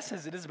about a yes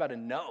as it is about a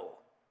no.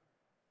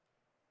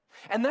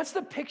 And that's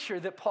the picture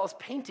that Paul's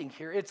painting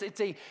here. It's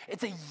a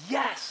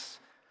yes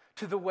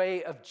to the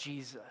way of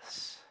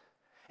Jesus.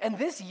 And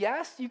this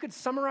yes, you could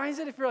summarize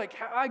it if you're like,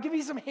 I'll give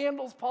you some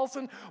handles,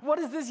 Paulson. What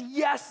does this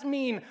yes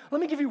mean? Let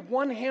me give you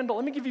one handle.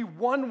 Let me give you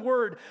one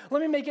word. Let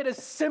me make it as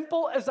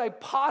simple as I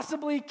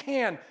possibly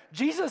can.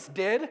 Jesus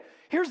did.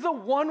 Here's the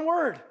one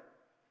word.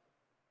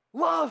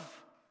 Love.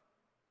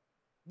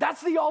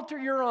 That's the altar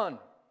you're on.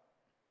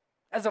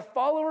 As a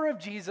follower of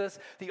Jesus,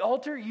 the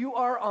altar you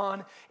are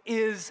on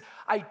is,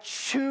 I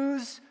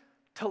choose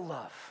to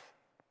love.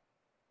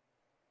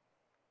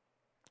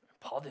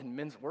 Paul didn't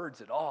mince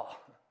words at all.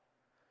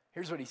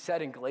 Here's what he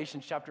said in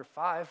Galatians chapter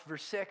 5,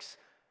 verse 6.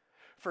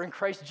 For in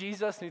Christ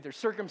Jesus, neither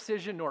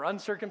circumcision nor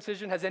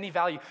uncircumcision has any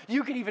value.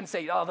 You could even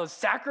say, oh, those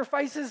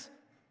sacrifices,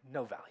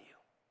 no value.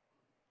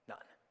 None.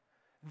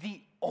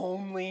 The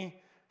only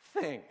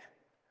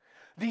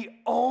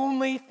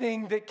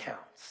thing that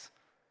counts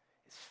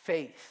is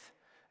faith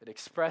that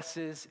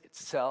expresses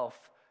itself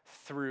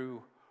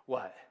through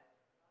what?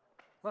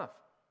 Love.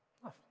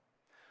 Love.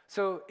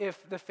 So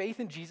if the faith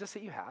in Jesus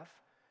that you have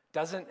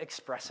doesn't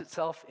express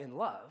itself in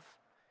love,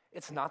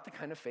 it's not the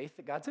kind of faith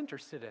that God's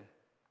interested in.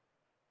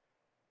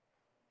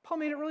 Paul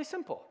made it really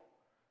simple.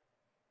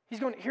 He's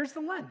going, here's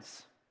the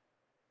lens.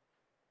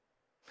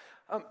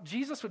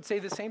 Jesus would say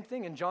the same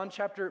thing in John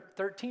chapter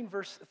 13,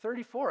 verse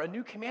 34. A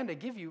new command I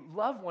give you,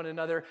 love one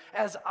another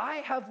as I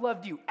have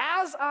loved you.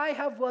 As I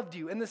have loved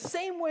you. In the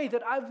same way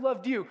that I've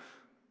loved you,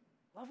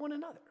 love one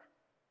another.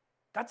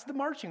 That's the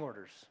marching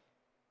orders.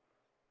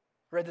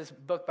 Read this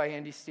book by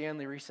Andy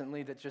Stanley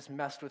recently that just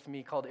messed with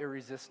me called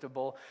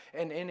Irresistible.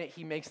 And in it,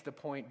 he makes the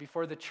point,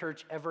 before the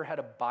church ever had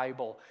a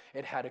Bible,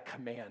 it had a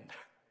command.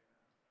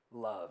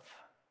 Love.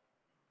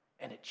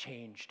 And it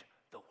changed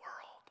the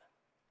world.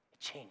 It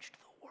changed the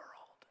world.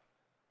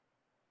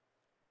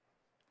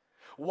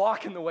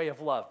 Walk in the way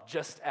of love,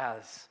 just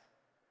as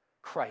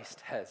Christ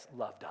has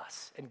loved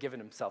us and given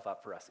himself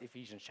up for us,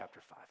 Ephesians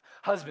chapter 5.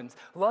 Husbands,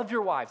 love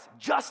your wives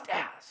just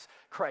as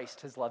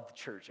Christ has loved the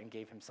church and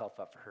gave himself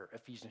up for her,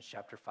 Ephesians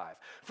chapter 5.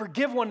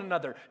 Forgive one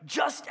another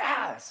just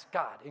as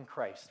God in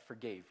Christ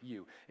forgave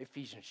you,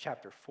 Ephesians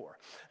chapter 4.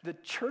 The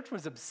church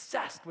was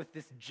obsessed with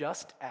this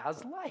just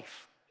as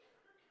life,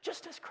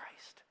 just as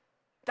Christ.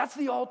 That's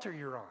the altar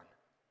you're on.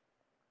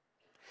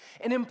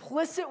 And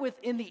implicit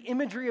within the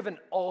imagery of an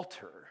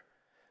altar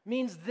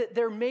means that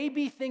there may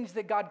be things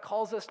that God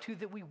calls us to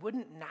that we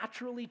wouldn't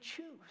naturally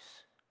choose.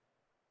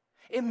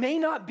 It may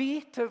not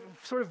be, to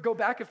sort of go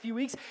back a few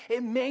weeks,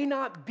 it may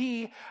not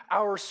be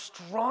our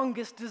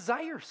strongest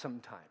desire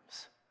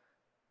sometimes.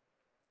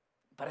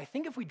 But I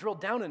think if we drill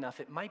down enough,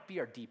 it might be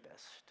our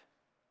deepest.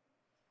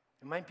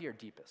 It might be our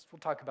deepest. We'll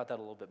talk about that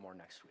a little bit more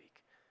next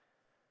week.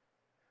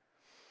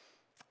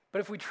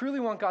 But if we truly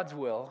want God's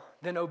will,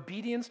 then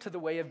obedience to the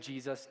way of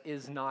Jesus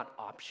is not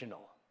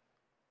optional.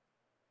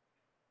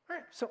 All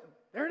right, so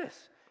there it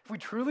is. If we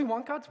truly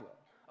want God's will,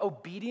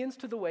 obedience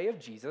to the way of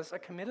Jesus, a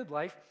committed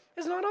life,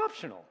 is not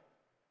optional.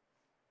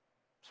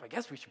 So I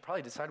guess we should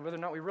probably decide whether or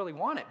not we really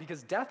want it,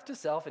 because death to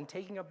self and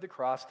taking up the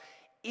cross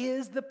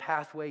is the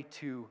pathway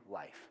to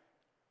life.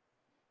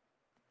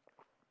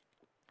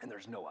 And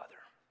there's no other.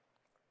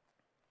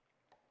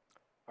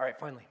 All right,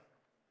 finally.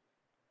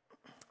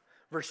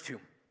 Verse 2.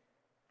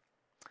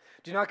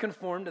 Do not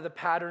conform to the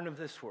pattern of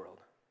this world,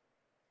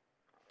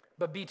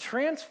 but be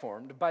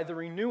transformed by the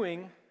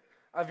renewing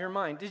of your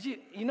mind. Did you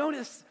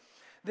notice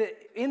that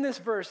in this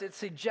verse it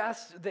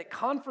suggests that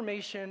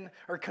confirmation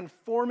or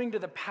conforming to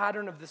the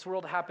pattern of this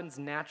world happens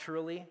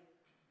naturally,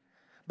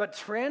 but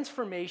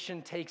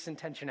transformation takes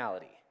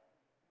intentionality.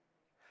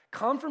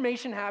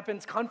 Confirmation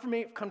happens,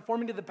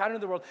 conforming to the pattern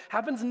of the world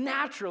happens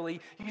naturally.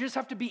 You just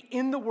have to be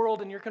in the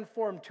world and you're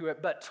conformed to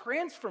it. But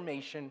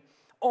transformation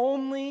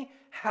only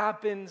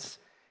happens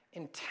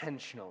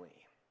intentionally.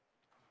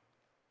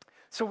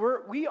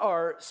 So we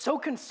are so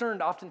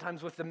concerned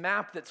oftentimes with the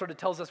map that sort of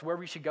tells us where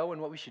we should go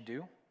and what we should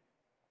do.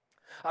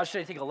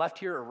 Should I take a left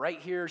here or right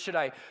here? Should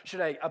I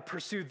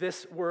pursue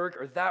this work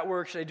or that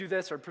work? Should I do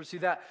this or pursue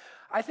that?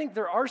 I think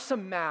there are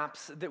some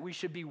maps that we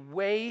should be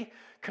way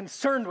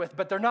concerned with,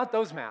 but they're not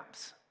those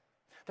maps.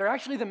 They're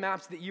actually the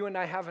maps that you and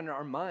I have in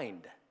our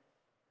mind.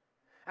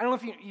 I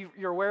don't know if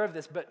you're aware of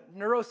this, but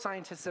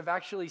neuroscientists have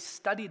actually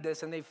studied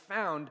this, and they've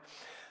found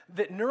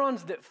that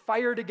neurons that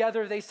fire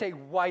together, they say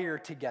wire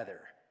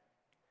together.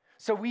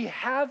 So we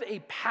have a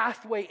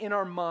pathway in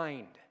our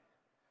mind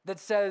that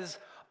says,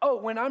 oh,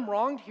 when I'm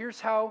wronged,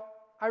 here's how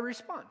I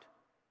respond.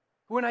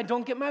 When I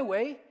don't get my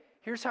way,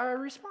 here's how I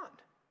respond.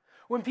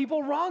 When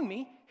people wrong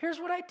me, here's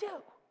what I do.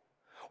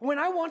 When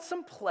I want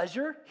some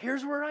pleasure,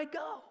 here's where I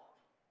go.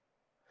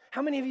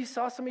 How many of you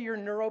saw some of your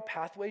neuro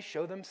pathways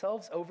show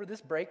themselves over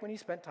this break when you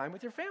spent time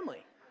with your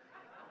family?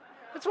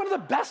 It's one of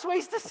the best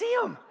ways to see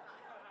them,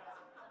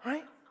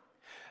 right?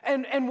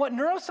 And what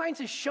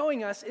neuroscience is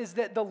showing us is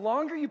that the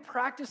longer you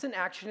practice an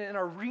action and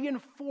are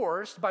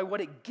reinforced by what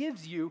it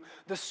gives you,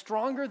 the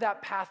stronger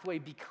that pathway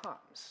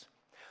becomes.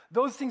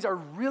 Those things are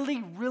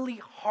really, really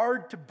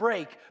hard to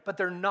break, but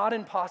they're not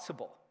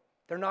impossible.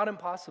 They're not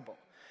impossible.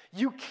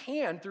 You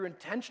can, through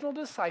intentional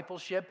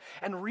discipleship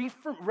and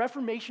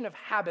reformation of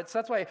habits,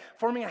 that's why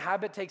forming a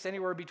habit takes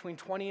anywhere between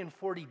 20 and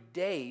 40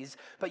 days,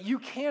 but you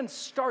can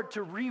start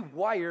to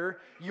rewire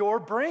your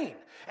brain.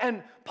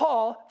 And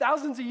Paul,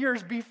 thousands of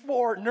years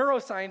before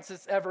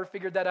neuroscientists ever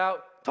figured that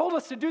out, told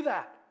us to do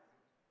that.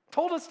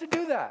 Told us to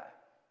do that.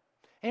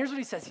 And here's what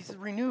he says. He says,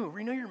 renew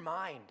your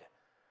mind.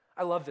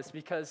 I love this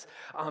because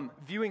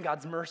viewing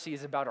God's mercy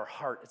is about our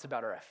heart. It's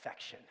about our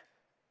affection.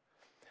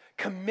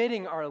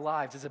 Committing our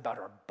lives is about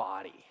our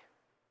body.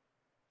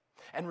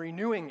 And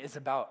renewing is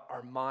about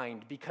our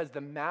mind because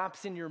the map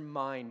in your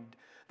mind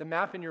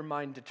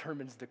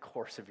determines the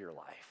course of your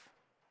life.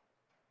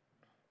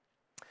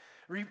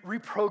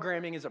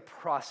 Reprogramming is a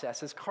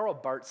process. As Karl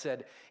Barth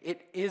said,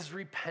 it is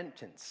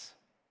repentance.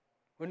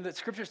 When the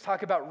scriptures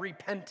talk about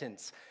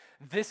repentance,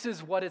 this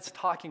is what it's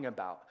talking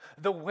about.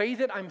 The way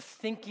that I'm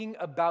thinking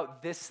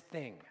about this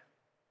thing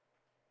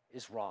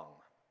is wrong.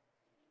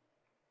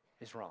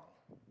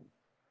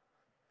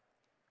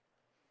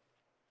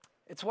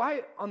 It's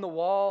why on the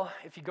wall,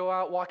 if you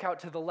walk out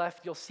to the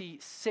left, you'll see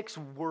 6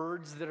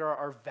 words that are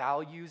our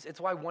values.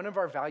 It's why one of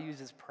our values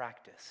is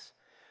practice.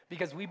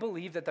 Because we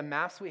believe that the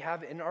maps we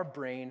have in our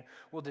brain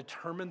will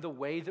determine the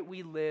way that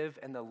we live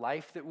and the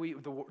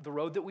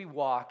road that we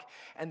walk,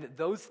 and that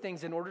those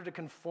things, in order to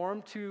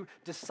conform to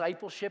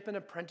discipleship and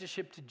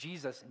apprenticeship to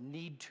Jesus,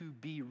 need to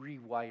be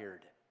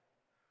rewired.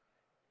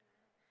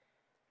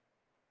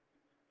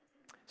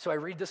 So I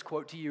read this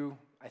quote to you,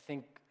 I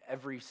think,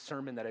 every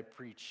sermon that I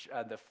preach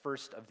the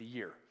first of the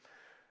year.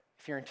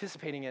 If you're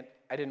anticipating it,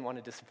 I didn't want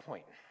to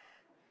disappoint.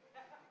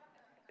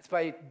 It's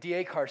by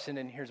D.A. Carson,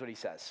 and here's what he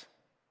says.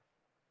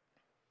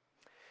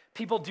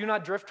 People do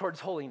not drift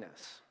towards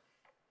holiness.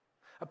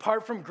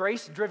 Apart from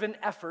grace-driven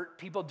effort,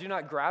 people do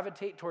not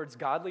gravitate towards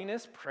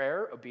godliness,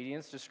 prayer,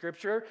 obedience to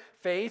Scripture,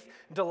 faith,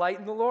 delight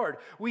in the Lord.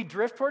 We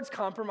drift towards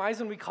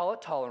compromise and we call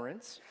it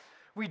tolerance.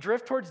 We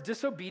drift towards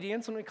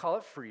disobedience and we call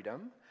it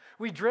freedom.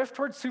 We drift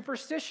towards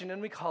superstition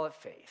and we call it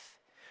faith.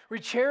 We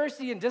cherish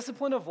the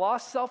indiscipline of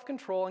lost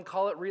self-control and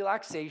call it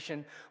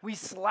relaxation. We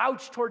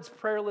slouch towards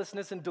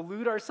prayerlessness and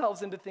delude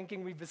ourselves into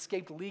thinking we've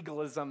escaped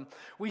legalism.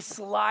 We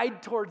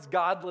slide towards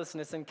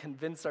godlessness and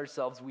convince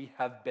ourselves we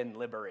have been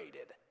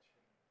liberated.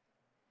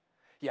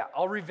 Yeah,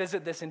 I'll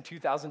revisit this in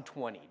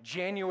 2020,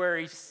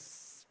 January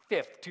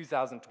 5th,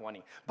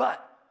 2020.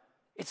 But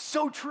it's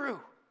so true.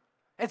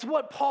 It's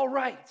what Paul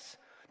writes.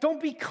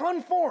 Don't be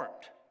conformed.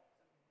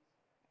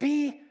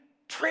 Be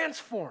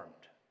transformed.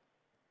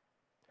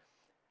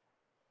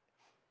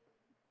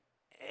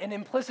 And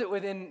implicit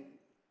within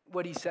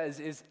what he says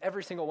is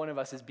every single one of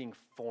us is being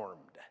formed,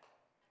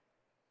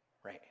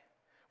 right?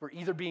 We're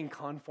either being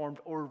conformed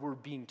or we're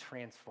being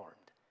transformed.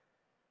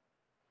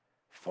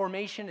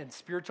 Formation and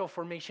spiritual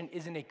formation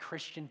isn't a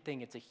Christian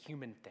thing, it's a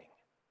human thing.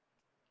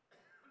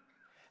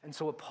 And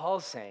so what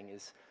Paul's saying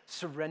is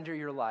surrender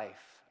your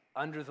life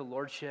under the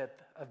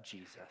lordship of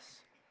Jesus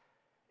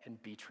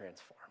and be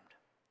transformed.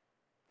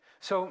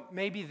 So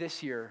maybe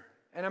this year,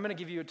 and I'm going to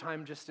give you a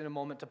time just in a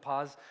moment to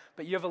pause,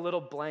 but you have a little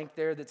blank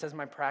there that says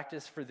my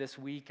practice for this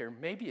week, or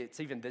maybe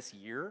it's even this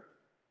year.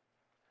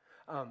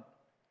 Well,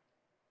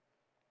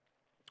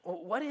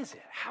 what is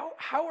it?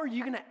 How are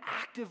you going to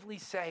actively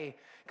say,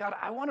 God,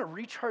 I want to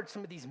recharge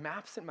some of these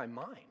maps in my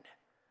mind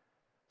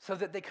so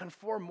that they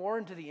conform more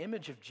into the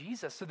image of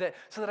Jesus, so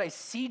that I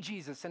see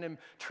Jesus and am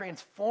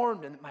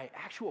transformed and my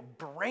actual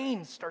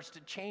brain starts to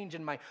change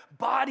and my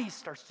body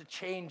starts to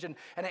change and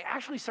I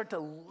actually start to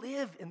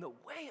live in the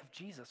way of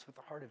Jesus with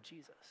the heart of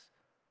Jesus.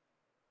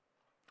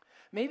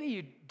 Maybe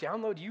you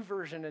download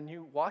YouVersion and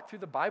you walk through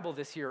the Bible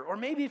this year, or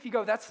maybe if you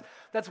go, that's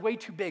way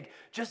too big,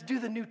 just do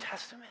the New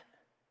Testament.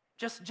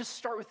 Just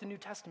start with the New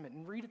Testament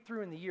and read it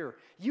through in the year.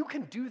 You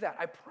can do that.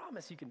 I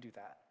promise you can do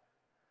that.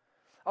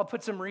 I'll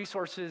put some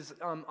resources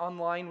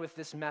online with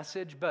this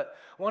message, but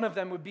one of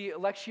them would be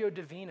Lectio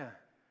Divina,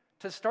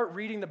 to start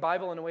reading the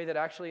Bible in a way that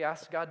actually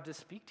asks God to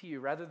speak to you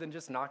rather than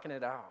just knocking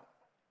it out.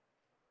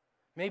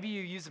 Maybe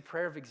you use a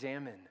prayer of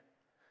examine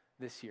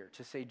this year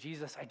to say,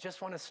 Jesus, I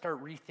just want to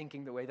start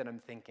rethinking the way that I'm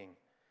thinking.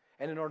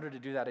 And in order to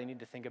do that, I need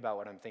to think about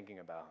what I'm thinking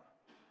about.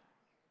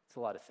 It's a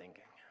lot of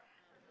thinking.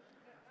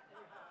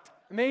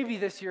 Maybe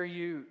this year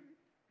you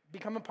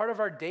become a part of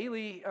our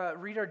daily,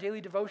 read our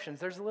daily devotions.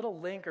 There's a little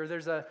link or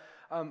there's a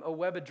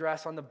web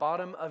address on the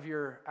bottom of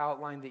your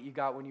outline that you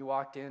got when you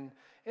walked in.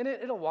 And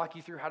it'll walk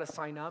you through how to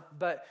sign up.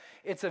 But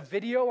it's a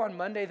video on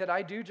Monday that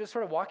I do, just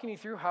sort of walking you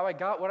through how I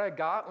got what I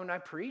got when I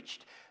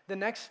preached. The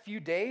next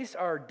few days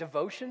are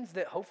devotions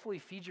that hopefully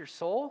feed your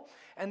soul.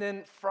 And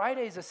then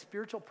Friday is a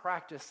spiritual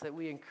practice that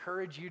we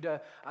encourage you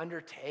to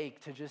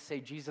undertake to just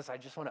say, Jesus, I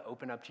just want to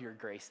open up to your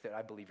grace that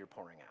I believe you're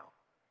pouring out.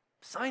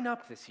 Sign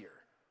up this year.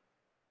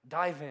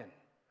 Dive in.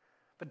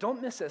 But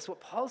don't miss this.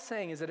 What Paul's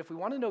saying is that if we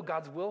want to know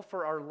God's will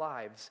for our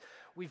lives,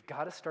 we've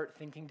got to start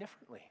thinking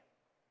differently.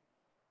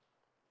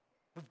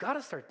 We've got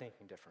to start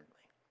thinking differently.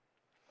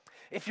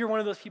 If you're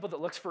one of those people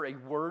that looks for a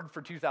word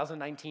for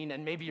 2019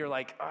 and maybe you're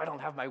like, oh, I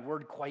don't have my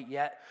word quite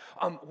yet,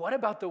 what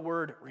about the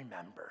word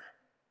remember?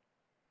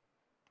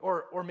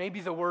 Or maybe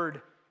the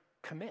word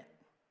commit?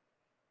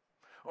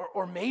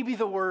 Or maybe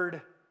the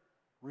word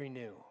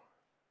renew?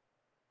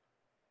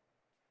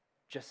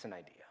 Just an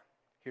idea.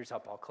 Here's how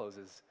Paul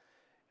closes,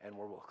 and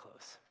we'll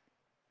close.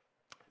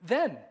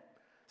 Then,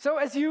 so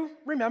as you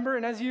remember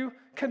and as you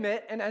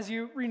commit and as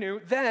you renew,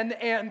 then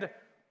and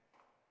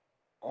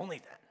only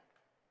then,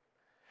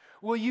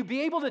 will you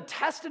be able to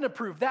test and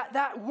approve?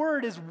 That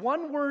word is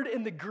one word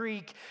in the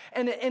Greek,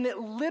 and it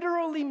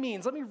literally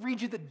means, let me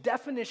read you the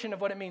definition of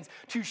what it means,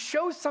 to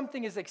show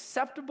something is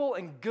acceptable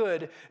and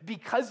good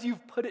because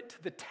you've put it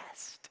to the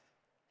test.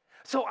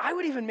 So I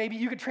would even maybe,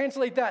 you could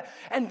translate that,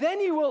 and then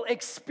you will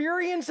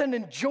experience and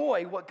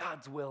enjoy what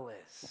God's will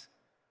is.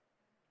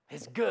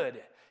 His good,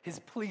 his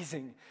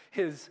pleasing,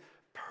 his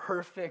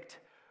perfect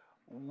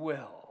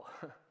will.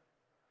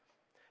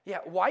 Yeah,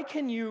 why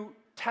can you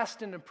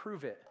test and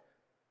approve it?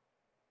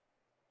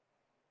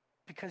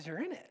 Because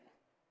you're in it.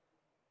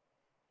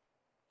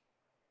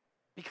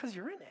 Because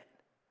you're in it.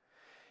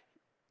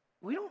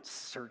 We don't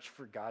search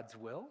for God's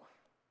will.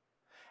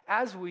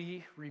 As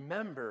we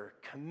remember,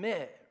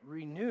 commit,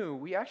 renew,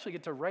 we actually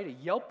get to write a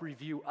Yelp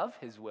review of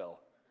his will.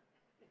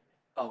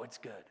 Oh, it's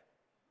good.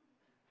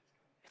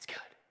 It's good.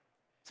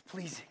 It's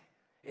pleasing.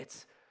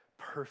 It's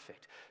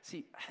perfect.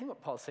 See, I think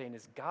what Paul's saying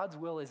is God's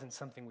will isn't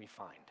something we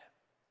find.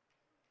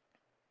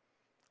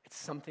 It's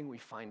something we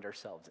find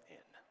ourselves in.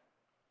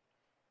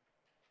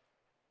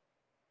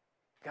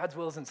 God's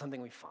will isn't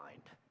something we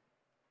find.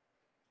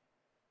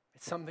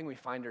 It's something we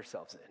find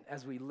ourselves in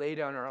as we lay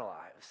down our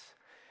lives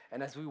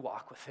and as we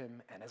walk with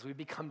him and as we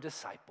become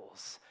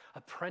disciples,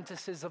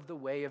 apprentices of the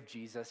way of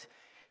Jesus,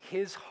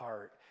 his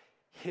heart,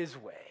 his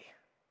way.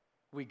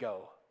 We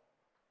go,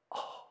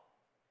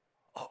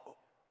 oh,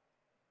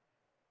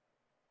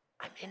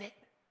 I'm in it.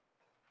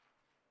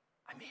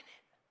 I'm in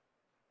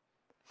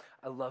it.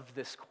 I love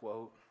this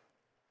quote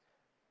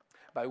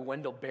by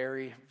Wendell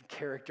Berry,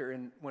 character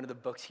in one of the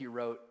books he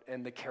wrote,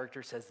 and the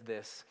character says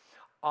this: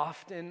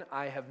 often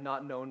I have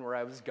not known where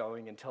I was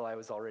going until I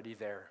was already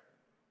there.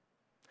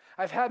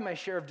 I've had my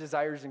share of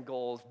desires and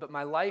goals, but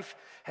my life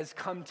has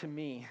come to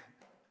me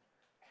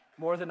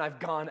more than I've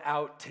gone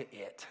out to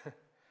it.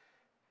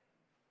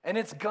 And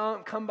it's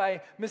come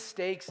by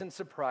mistakes and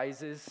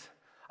surprises.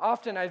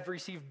 Often I've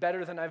received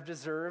better than I've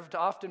deserved.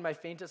 Often my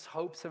faintest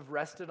hopes have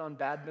rested on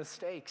bad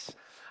mistakes.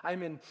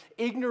 I'm an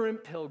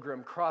ignorant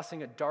pilgrim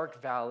crossing a dark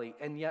valley,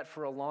 and yet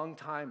for a long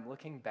time,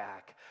 looking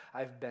back,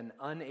 I've been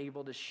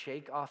unable to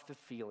shake off the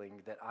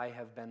feeling that I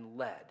have been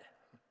led.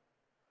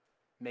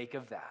 Make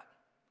of that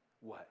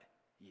what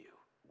you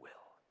will.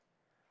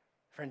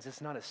 Friends,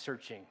 it's not a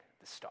searching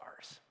the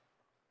stars.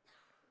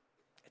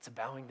 It's a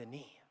bowing the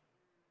knee.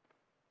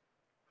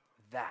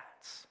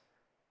 That's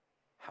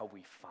how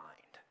we find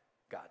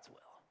God's will.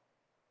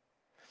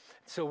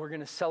 So we're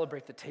going to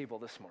celebrate the table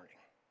this morning.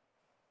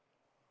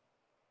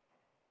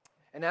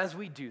 And as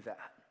we do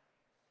that,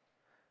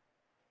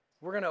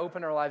 we're going to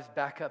open our lives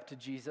back up to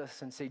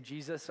Jesus and say,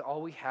 Jesus,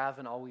 all we have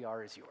and all we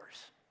are is yours.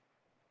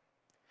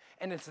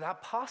 And it's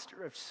that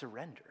posture of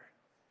surrender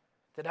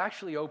that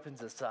actually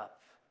opens us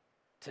up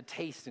to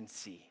taste and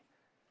see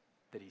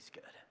that he's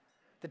good.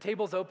 The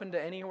table's open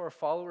to any who are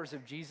followers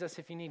of Jesus.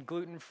 If you need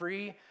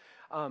gluten-free,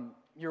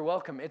 you're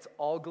welcome. It's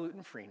all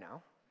gluten-free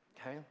now.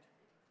 Okay?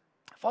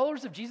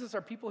 Followers of Jesus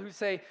are people who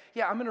say,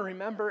 yeah, I'm going to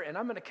remember and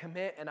I'm going to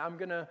commit and I'm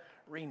going to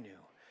renew.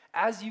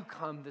 As you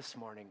come this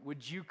morning,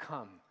 would you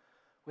come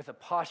with a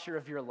posture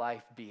of your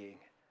life being,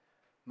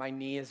 my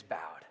knee is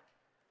bowed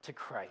to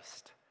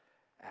Christ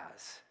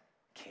as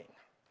King?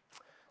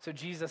 So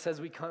Jesus,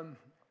 as we come,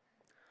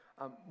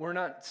 we're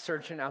not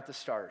searching out the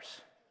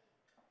stars.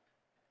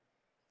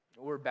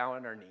 We're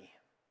bowing our knee,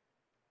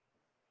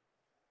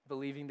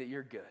 believing that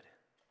you're good,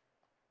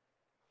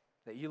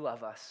 that you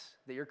love us,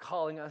 that you're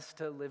calling us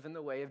to live in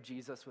the way of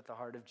Jesus with the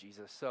heart of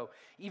Jesus. So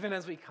even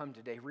as we come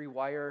today,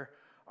 rewire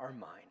our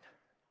mind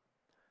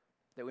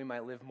that we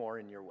might live more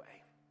in your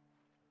way.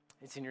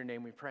 It's in your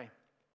name we pray.